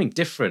and something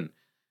different,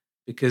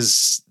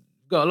 because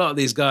you've got a lot of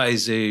these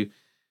guys who,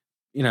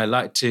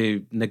 like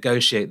to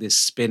negotiate this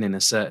spin in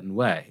a certain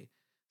way.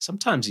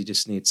 Sometimes you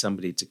just need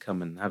somebody to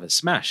come and have a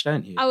smash,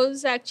 don't you? I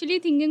was actually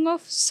thinking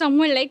of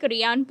someone like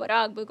Riyan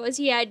Parag because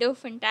he had a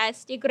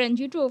fantastic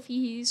Ranji Trophy.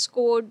 He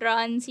scored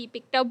runs, he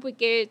picked up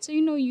wickets. So,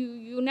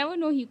 you never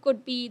know. He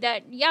could be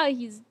that,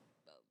 he's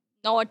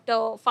not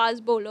a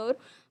fast bowler.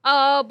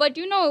 But,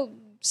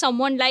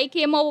 someone like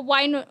him, or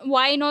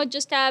why not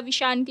just have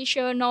Ishan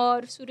Kishan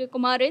or Surya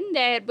Kumar in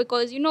there?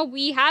 Because,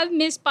 we have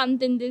missed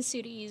Pant in this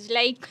series.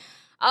 Like,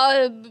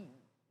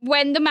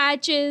 when the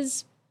match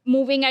is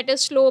moving at a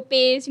slow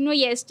pace,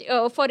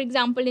 for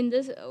example, in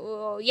this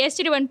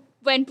yesterday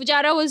when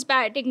Pujara was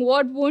batting,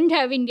 what wouldn't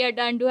have India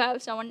done to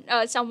have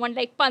someone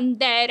like Pant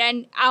there?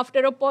 And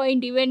after a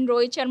point, even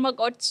Rohit Sharma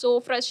got so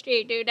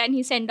frustrated and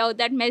he sent out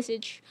that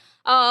message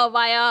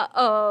via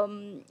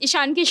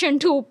Ishan Kishan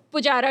to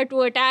Pujara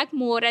to attack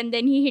more, and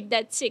then he hit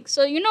that 6.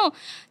 So,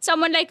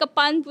 someone like a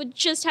Pant would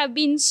just have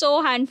been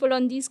so handful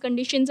on these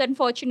conditions.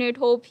 Unfortunate.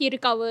 Hope he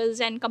recovers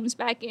and comes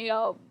back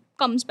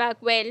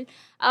well.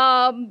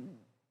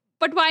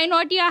 But why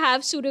not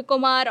have Surya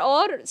Kumar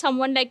or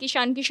someone like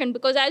Ishan Kishan?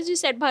 Because as you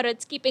said,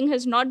 Bharat's keeping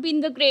has not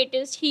been the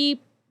greatest. He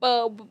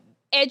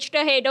edged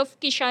ahead of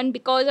Kishan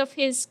because of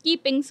his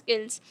keeping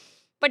skills.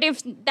 But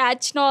if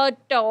that's not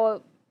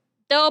the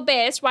the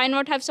best, why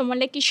not have someone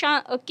like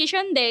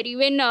Kishan there?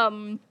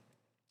 Even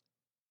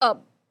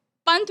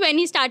Pant, when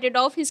he started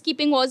off, his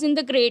keeping wasn't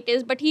the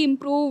greatest, but he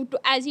improved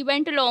as he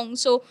went along.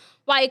 So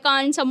why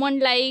can't someone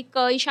like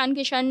Ishan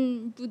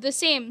Kishan do the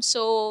same?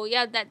 So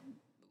yeah, that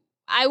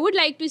I would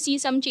like to see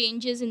some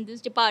changes in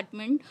this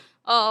department,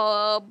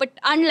 but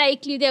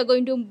unlikely they are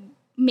going to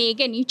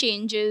make any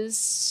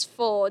changes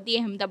for the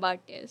Ahmedabad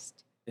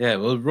test. Yeah,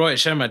 well,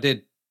 Rohit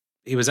Sharma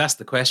he was asked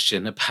the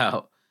question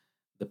about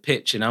the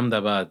pitch in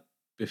Ahmedabad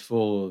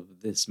before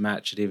this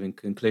match had even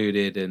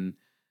concluded, and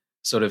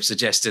sort of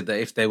suggested that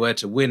if they were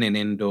to win in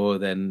Indore,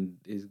 then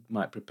he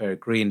might prepare a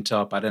green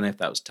top. I don't know if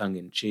that was tongue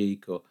in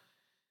cheek, or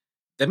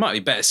they might be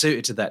better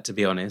suited to that, to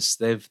be honest.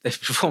 They've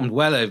performed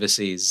well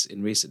overseas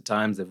in recent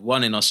times. They've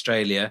won in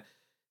Australia.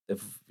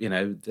 They've,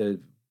 the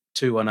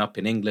 2-1 up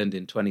in England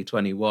in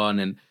 2021,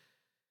 and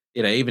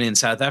even in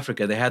South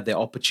Africa, they had their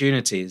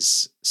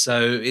opportunities.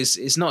 So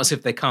it's not as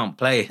if they can't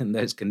play in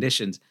those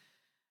conditions.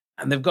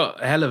 And they've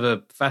got a hell of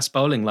a fast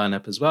bowling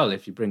lineup as well,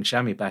 if you bring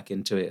Shami back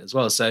into it as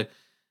well. So,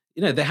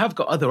 they have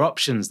got other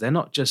options. They're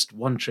not just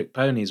one-trick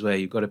ponies where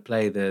you've got to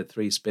play the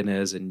 3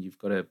 spinners and you've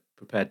got to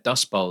prepare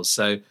dust bowls.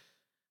 So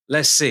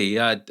let's see.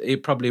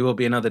 It probably will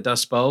be another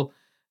dust bowl.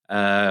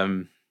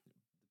 Prime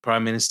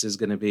Minister's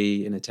going to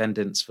be in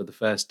attendance for the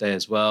first day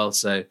as well.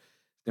 So there's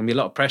going to be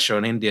a lot of pressure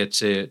on India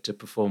to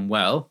perform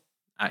well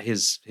at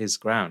his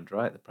ground,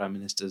 right? The Prime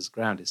Minister's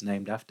ground is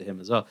named after him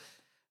as well.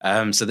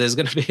 So there's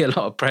going to be a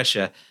lot of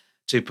pressure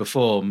to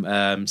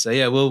perform. So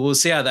yeah, we'll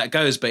see how that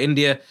goes. But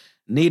India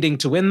needing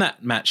to win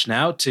that match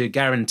now to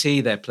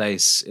guarantee their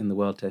place in the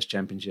World Test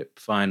Championship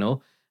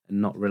final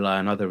and not rely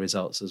on other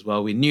results as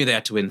well. We knew they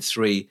had to win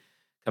 3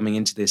 coming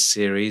into this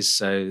series.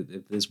 So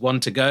if there's 1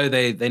 to go,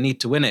 they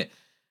need to win it.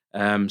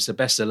 So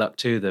best of luck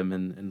to them,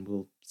 and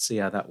we'll see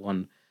how that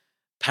one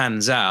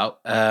pans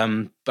out.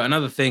 But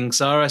another thing,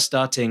 Sarah,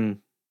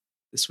 starting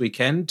this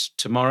weekend,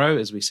 tomorrow,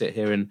 as we sit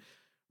here and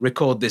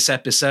record this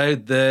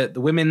episode, the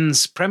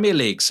Women's Premier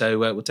League. So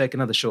we'll take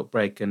another short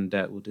break and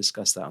we'll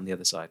discuss that on the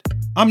other side.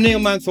 I'm Neil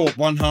Manthorpe,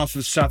 one half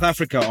of South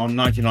Africa on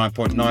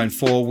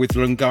 99.94 with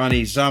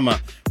Lungani Zama.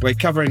 We're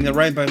covering the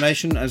Rainbow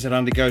Nation as it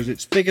undergoes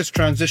its biggest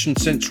transition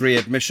since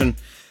readmission.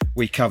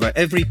 We cover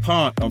every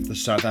part of the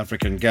South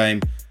African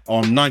game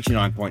on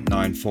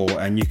 99.94,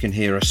 and you can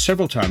hear us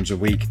several times a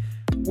week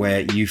where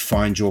you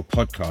find your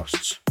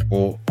podcasts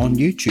or on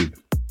YouTube.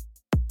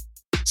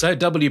 So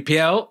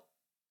WPL,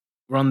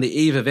 we're on the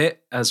eve of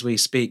it as we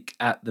speak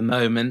at the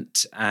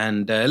moment.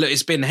 And look,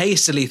 it's been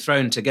hastily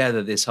thrown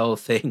together, this whole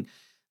thing.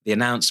 The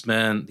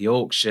announcement, the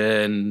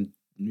auction,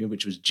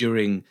 which was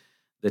during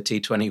the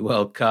T20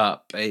 World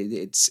Cup.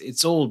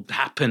 It's all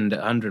happened at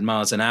 100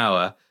 miles an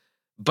hour,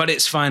 but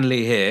it's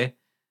finally here.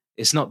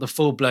 It's not the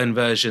full-blown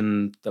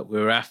version that we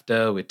were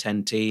after with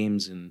 10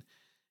 teams and,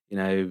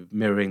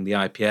 mirroring the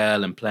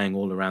IPL and playing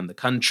all around the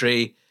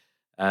country.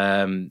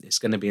 It's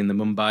going to be in the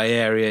Mumbai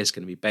area. It's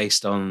going to be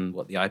based on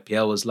what the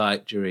IPL was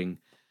like during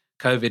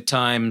COVID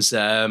times.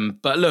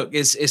 But look,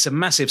 it's a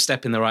massive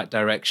step in the right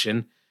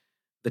direction.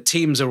 The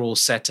teams are all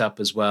set up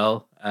as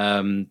well.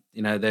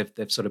 They've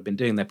sort of been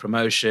doing their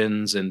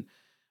promotions, and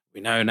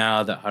we know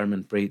now that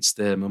Harmanpreet's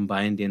the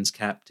Mumbai Indians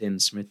captain,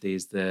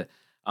 Smriti's the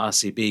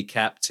RCB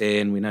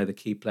captain. We know the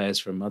key players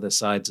from other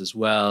sides as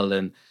well.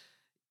 And,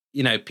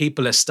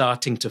 people are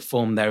starting to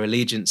form their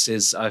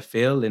allegiances, I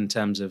feel, in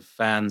terms of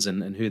fans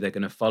and who they're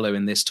going to follow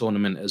in this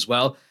tournament as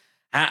well.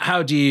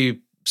 How do you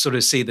sort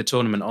of see the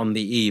tournament on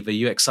the eve? Are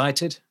you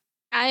excited?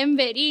 I am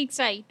very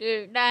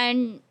excited,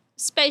 and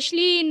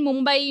especially in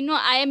Mumbai,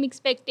 I am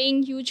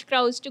expecting huge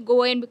crowds to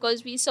go in,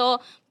 because we saw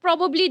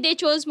probably they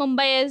chose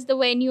Mumbai as the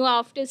venue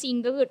after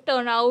seeing the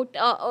turnout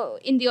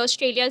in the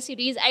Australia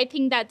series. I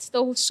think that's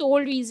the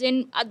sole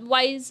reason.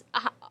 Otherwise,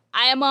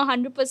 I am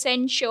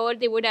 100% sure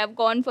they would have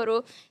gone for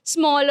a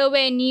smaller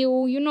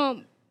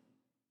venue,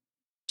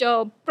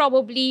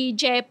 probably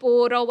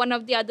Jaipur or one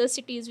of the other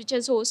cities which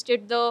has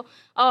hosted the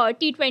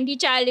T20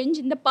 challenge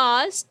in the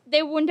past.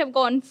 They wouldn't have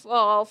gone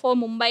for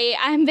Mumbai.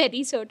 I am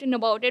very certain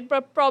about it.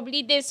 But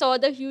probably they saw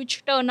the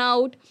huge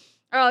turnout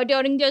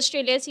during the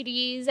Australia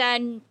series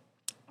and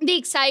the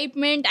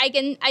excitement.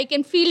 I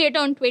can feel it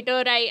on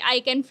Twitter.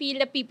 I can feel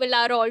that people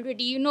are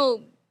already,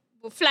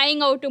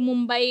 flying out to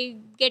Mumbai,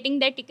 getting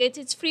their tickets.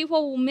 It's free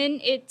for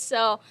women. It's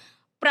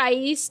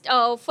priced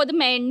for the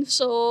men.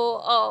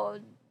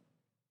 So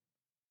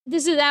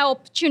this is an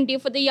opportunity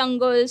for the young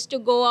girls to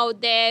go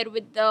out there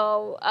with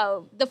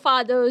the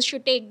fathers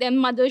should take them,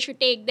 mothers should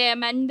take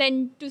them, and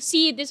then to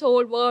see this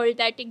whole world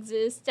that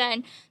exists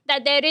and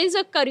that there is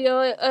a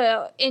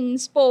career in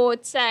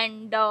sports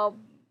and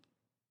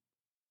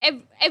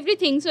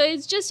everything. So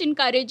it's just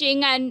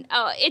encouraging, and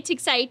it's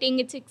exciting.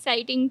 It's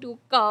exciting to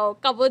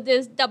cover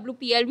this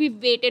WPL. We've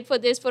waited for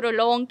this for a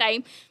long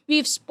time.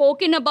 We've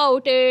spoken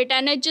about it,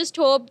 and I just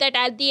hope that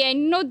at the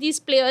end, these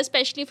players,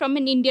 especially from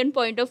an Indian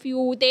point of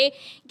view, they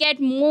get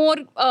more,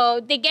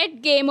 they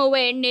get game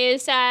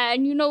awareness,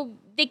 and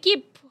they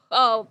keep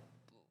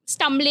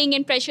stumbling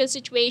in pressure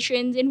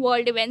situations in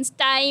world events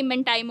time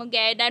and time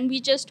again. And we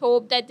just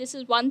hope that this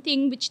is one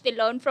thing which they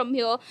learn from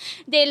here.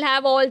 They'll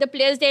have all the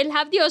players, they'll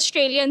have the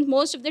Australians,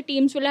 most of the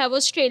teams will have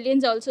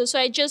Australians also. So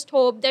I just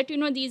hope that,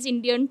 these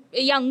Indian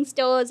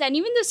youngsters and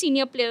even the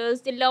senior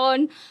players, they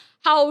learn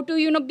how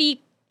to,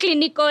 be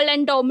clinical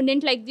and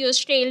dominant like the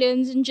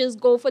Australians and just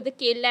go for the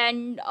kill.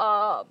 And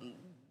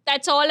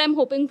that's all I'm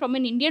hoping from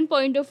an Indian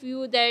point of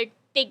view, that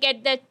they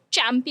get that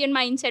champion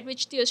mindset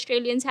which the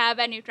Australians have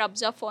and it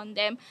rubs off on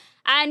them.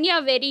 And yeah,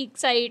 very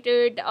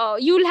excited.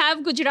 You'll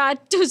have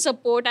Gujarat to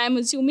support. I'm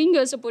assuming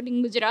you're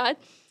supporting Gujarat.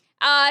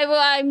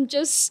 I'm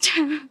just...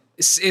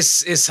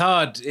 It's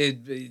hard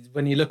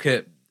when you look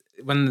at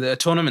when the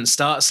tournament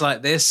starts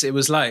like this. It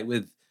was like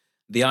with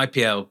the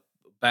IPL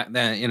back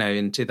then,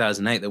 in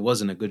 2008, there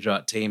wasn't a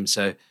Gujarat team.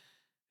 So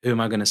who am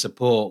I going to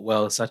support?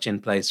 Well,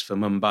 Sachin plays for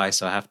Mumbai,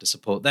 so I have to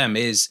support them.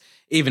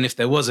 Even if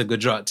there was a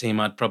Gujarat team,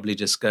 I'd probably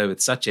just go with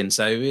Sachin.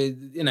 So,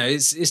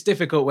 it's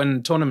difficult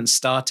when tournaments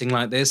starting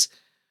like this.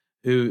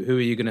 Who are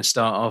you going to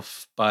start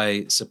off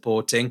by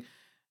supporting?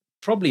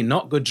 Probably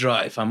not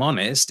Gujarat, if I'm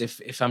honest.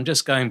 If I'm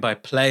just going by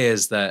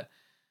players that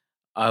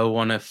I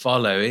want to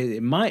follow,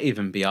 it might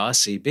even be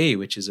RCB,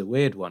 which is a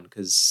weird one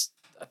because,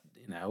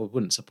 I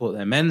wouldn't support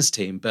their men's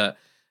team,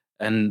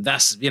 and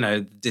that's,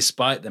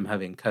 despite them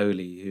having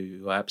Kohli,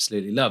 who I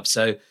absolutely love.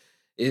 So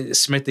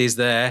Smriti's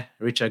there,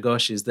 Richa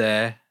Ghosh is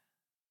there,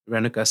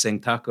 Renuka Singh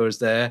Thakur is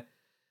there.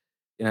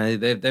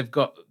 They've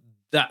got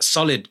that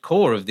solid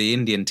core of the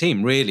Indian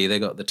team, really. They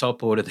got the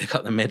top order, they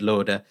got the middle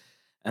order,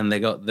 and they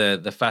got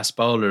the fast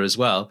bowler as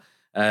well.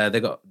 They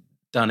got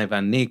Dane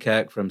van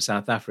Niekerk from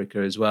South Africa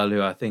as well,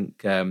 who I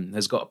think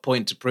has got a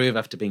point to prove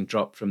after being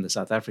dropped from the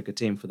South Africa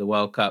team for the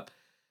World Cup.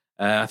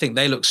 I think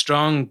they look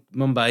strong.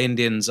 Mumbai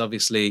Indians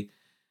obviously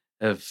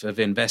have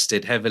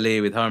invested heavily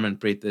with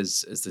Harmanpreet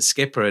as the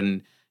skipper,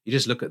 and you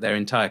just look at their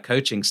entire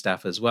coaching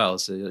staff as well.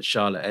 So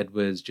Charlotte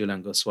Edwards,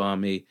 Julian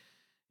Goswami,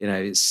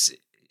 it's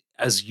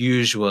as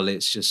usual.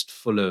 It's just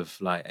full of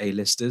like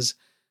A-listers,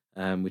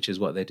 which is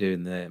what they do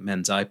in the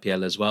men's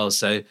IPL as well.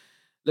 So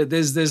look,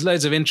 there's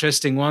loads of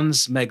interesting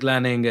ones. Meg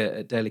Lanning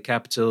at Delhi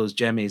Capitals,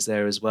 Jemmy's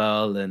there as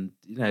well, and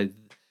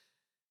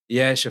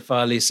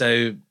Shafali.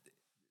 So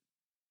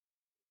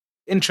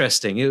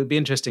interesting. It would be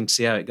interesting to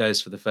see how it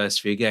goes for the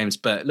first few games.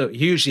 But look,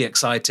 hugely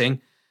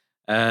exciting.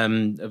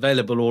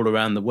 Available all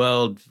around the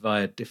world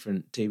via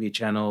different TV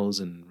channels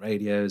and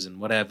radios and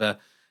whatever.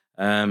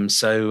 I'm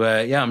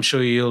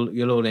sure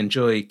you'll all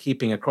enjoy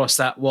keeping across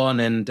that one,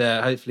 and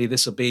hopefully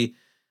this will be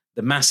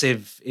the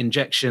massive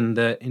injection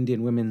that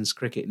Indian women's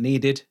cricket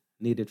needed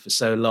for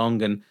so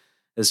long, and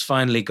has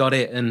finally got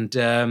it. And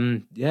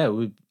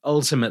we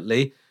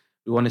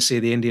want to see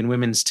the Indian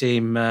women's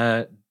team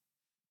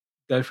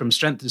go from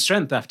strength to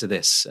strength after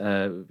this.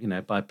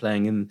 By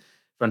playing in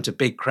front of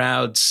big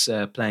crowds,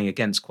 playing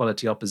against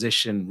quality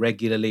opposition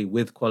regularly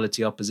with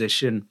quality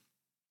opposition,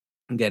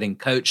 and getting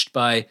coached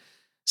by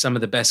some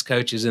of the best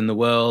coaches in the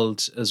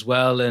world as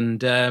well,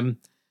 and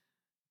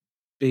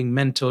being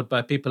mentored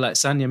by people like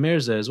Sanya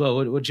Mirza as well.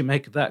 What do you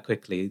make of that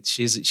quickly?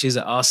 She's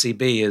at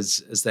RCB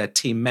as their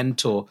team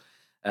mentor,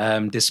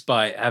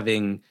 despite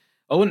having,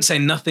 I wouldn't say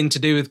nothing to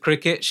do with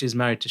cricket. She's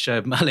married to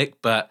Shoaib Malik,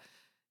 but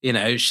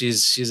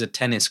she's a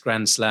tennis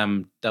Grand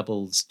Slam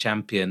doubles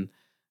champion.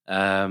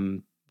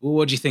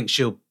 What do you think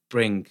she'll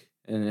bring?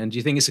 And do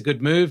you think it's a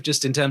good move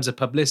just in terms of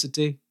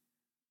publicity?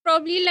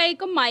 Probably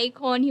like a Mike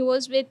Horn. He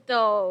was with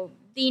the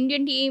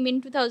Indian team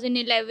in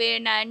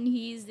 2011, and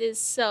he's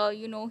this,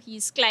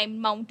 he's climbed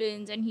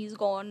mountains and he's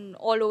gone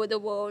all over the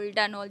world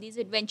and all these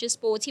adventure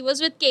sports. He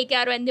was with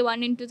KKR when they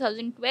won in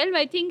 2012,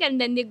 I think, and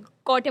then they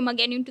got him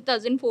again in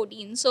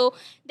 2014. So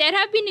there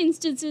have been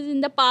instances in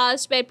the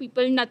past where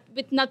people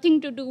with nothing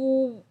to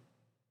do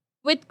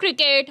with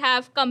cricket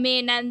have come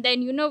in, and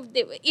then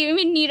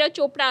even Neeraj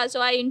Chopra.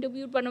 So I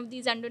interviewed one of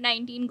these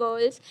under-19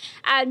 girls,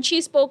 and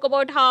she spoke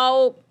about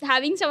how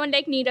having someone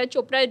like Neeraj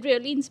Chopra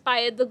really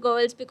inspired the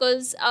girls,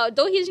 because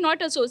though he's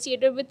not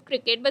associated with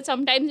cricket, but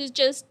sometimes it's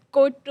just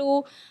good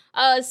to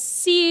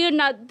see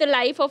the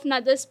life of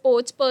another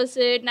sports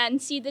person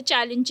and see the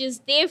challenges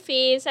they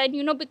face.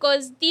 And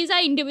because these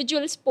are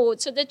individual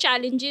sports, so the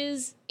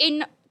challenges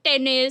in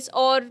tennis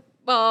or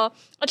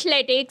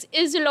athletics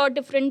is a lot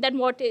different than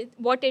what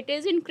it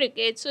is in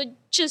cricket. So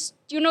just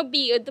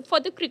for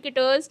the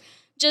cricketers,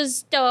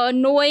 just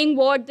knowing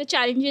what the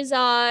challenges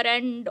are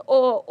and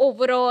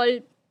overall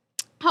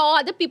how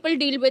other people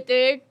deal with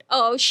it.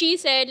 She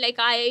said, like,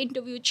 I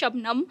interviewed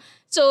Shabnam,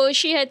 so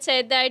she had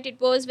said that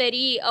it was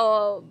very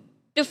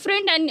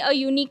different and a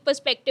unique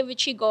perspective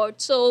which she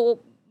got. So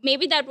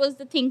maybe that was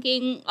the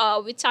thinking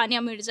with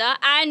Sania Mirza.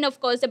 And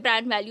of course, the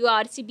brand value.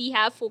 RCB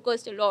have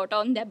focused a lot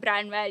on their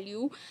brand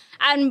value.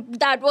 And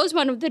that was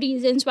one of the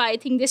reasons why I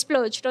think they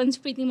splurged on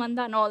Spriti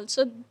Mandhana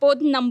also. Both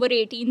number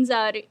 18s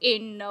are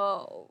in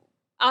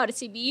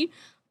RCB,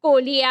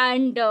 Kohli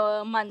and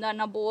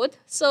Mandhana both.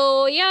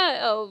 So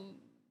yeah,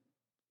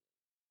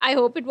 I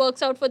hope it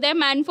works out for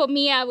them. And for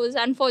me, I was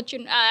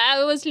unfortunate.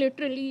 I was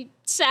literally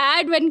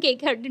sad when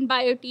KKR didn't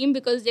buy a team,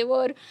 because they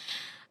were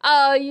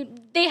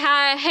they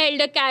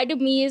held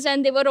academies,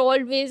 and they were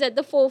always at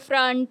the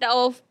forefront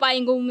of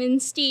buying a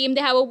women's team.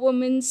 They have a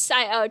women's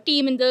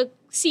team in the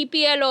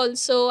CPL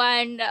also,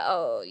 and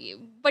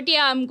but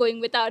yeah, I'm going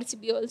with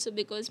RCB also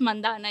because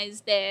Mandana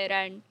is there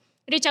and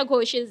Richa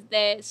Ghosh is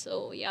there.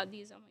 So yeah,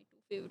 these are my two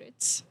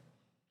favorites.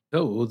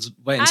 Cool. We'll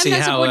wait and I'm see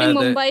not how supporting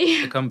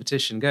Mumbai. the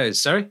competition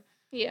goes. Sorry?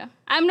 Yeah,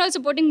 I'm not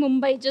supporting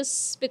Mumbai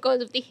just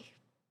because of the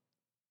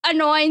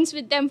annoyance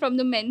with them from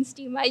the men's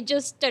team. I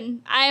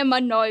am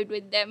annoyed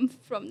with them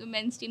from the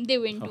men's team. They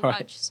win too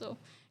much, so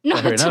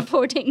not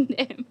supporting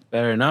them.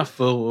 Fair enough.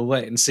 We'll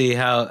wait and see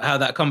how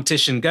that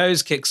competition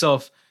goes. Kicks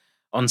off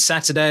on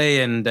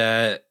Saturday, and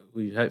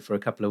we hope for a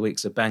couple of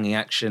weeks of banging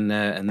action,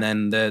 and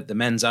then the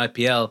men's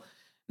IPL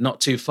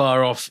not too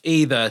far off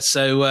either.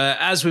 So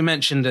as we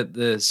mentioned at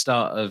the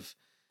start of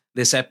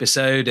this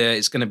episode,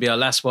 it's going to be our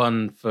last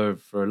one for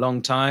a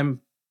long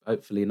time,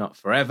 hopefully not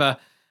forever.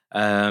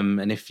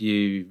 And if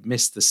you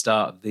missed the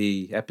start of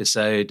the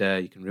episode,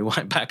 you can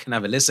rewind back and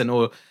have a listen,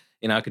 or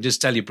I could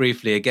just tell you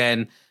briefly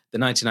again, the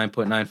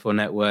 99.94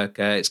 network,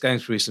 it's going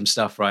through some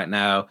stuff right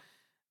now.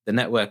 The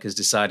network has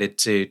decided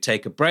to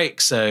take a break,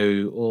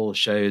 so all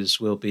shows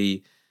will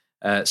be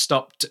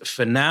stopped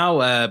for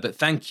now. But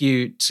thank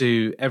you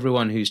to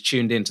everyone who's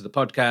tuned into the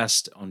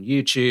podcast on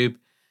YouTube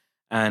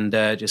and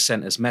just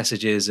sent us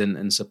messages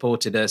and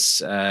supported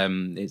us.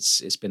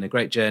 It's been a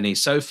great journey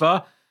so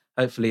far.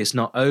 Hopefully it's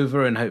not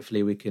over, and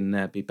hopefully we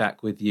can be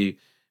back with you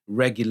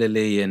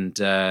regularly and,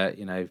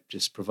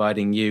 just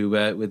providing you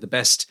with the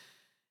best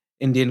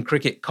Indian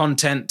cricket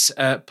content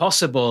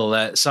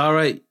possible.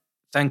 Sarah,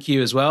 thank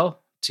you as well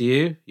to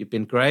you. You've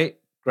been great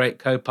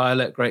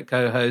co-pilot, great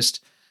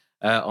co-host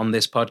on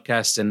this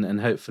podcast, and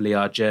hopefully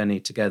our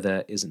journey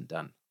together isn't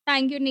done.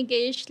 Thank you,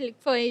 Nikesh,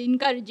 for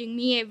encouraging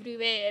me every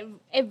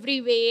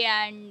way,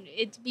 and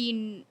it's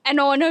been an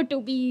honor to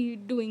be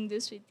doing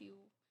this with you.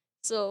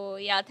 So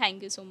yeah,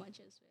 thank you so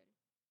much as well.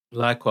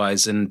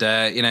 Likewise, and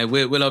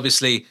we'll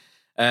obviously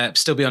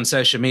still be on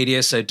social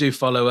media, so do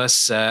follow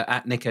us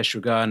at Nikesh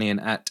Rugani and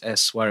at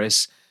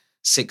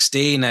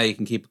SWaris16. You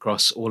can keep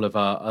across all of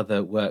our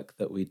other work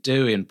that we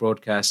do in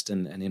broadcast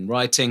and in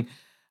writing.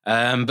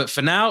 But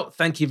for now,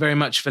 thank you very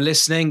much for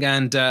listening,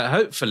 and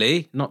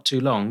hopefully not too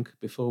long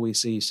before we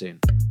see you soon.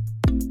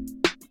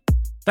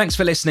 Thanks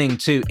for listening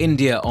to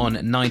India on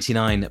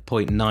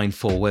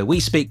 99.94, where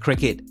we speak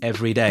cricket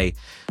every day.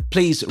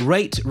 Please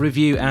rate,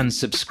 review and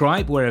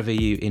subscribe wherever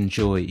you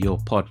enjoy your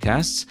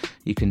podcasts.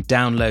 You can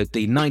download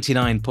the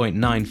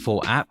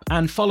 99.94 app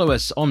and follow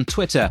us on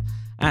Twitter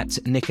at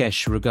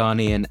Nikesh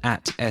Rugani and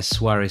at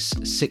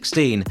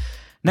SWaris16.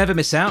 Never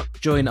miss out.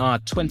 Join our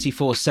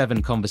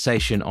 24/7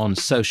 conversation on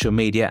social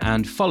media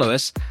and follow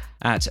us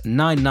at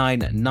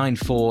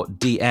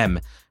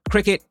 9994DM.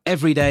 Cricket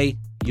every day,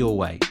 your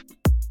way.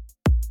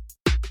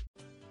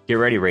 Get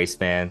ready, race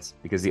fans,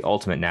 because the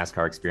ultimate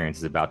NASCAR experience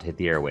is about to hit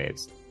the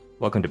airwaves.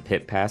 Welcome to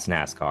Pit Pass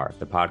NASCAR,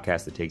 the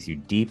podcast that takes you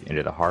deep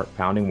into the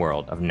heart-pounding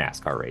world of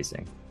NASCAR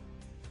racing.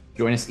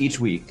 Join us each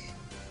week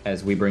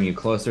as we bring you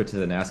closer to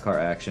the NASCAR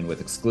action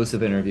with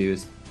exclusive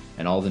interviews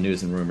and all the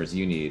news and rumors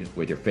you need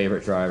with your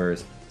favorite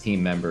drivers,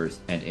 team members,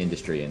 and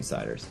industry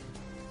insiders.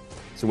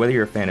 So whether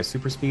you're a fan of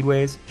super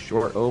speedways,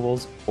 short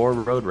ovals, or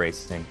road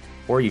racing,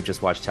 or you've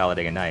just watched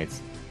Talladega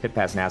Nights, Pit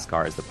Pass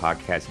NASCAR is the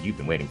podcast you've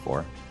been waiting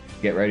for.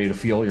 Get ready to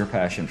fuel your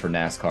passion for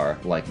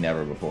NASCAR like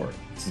never before.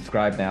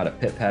 Subscribe now to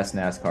Pit Pass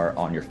NASCAR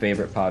on your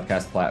favorite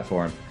podcast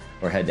platform,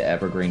 or head to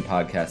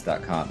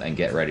evergreenpodcast.com and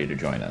get ready to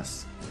join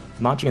us.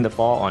 Launching in the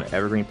fall on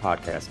Evergreen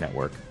Podcast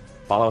Network.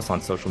 Follow us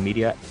on social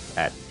media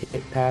at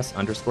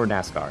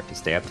pitpass_NASCAR to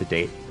stay up to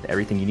date with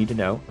everything you need to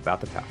know about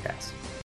the podcast.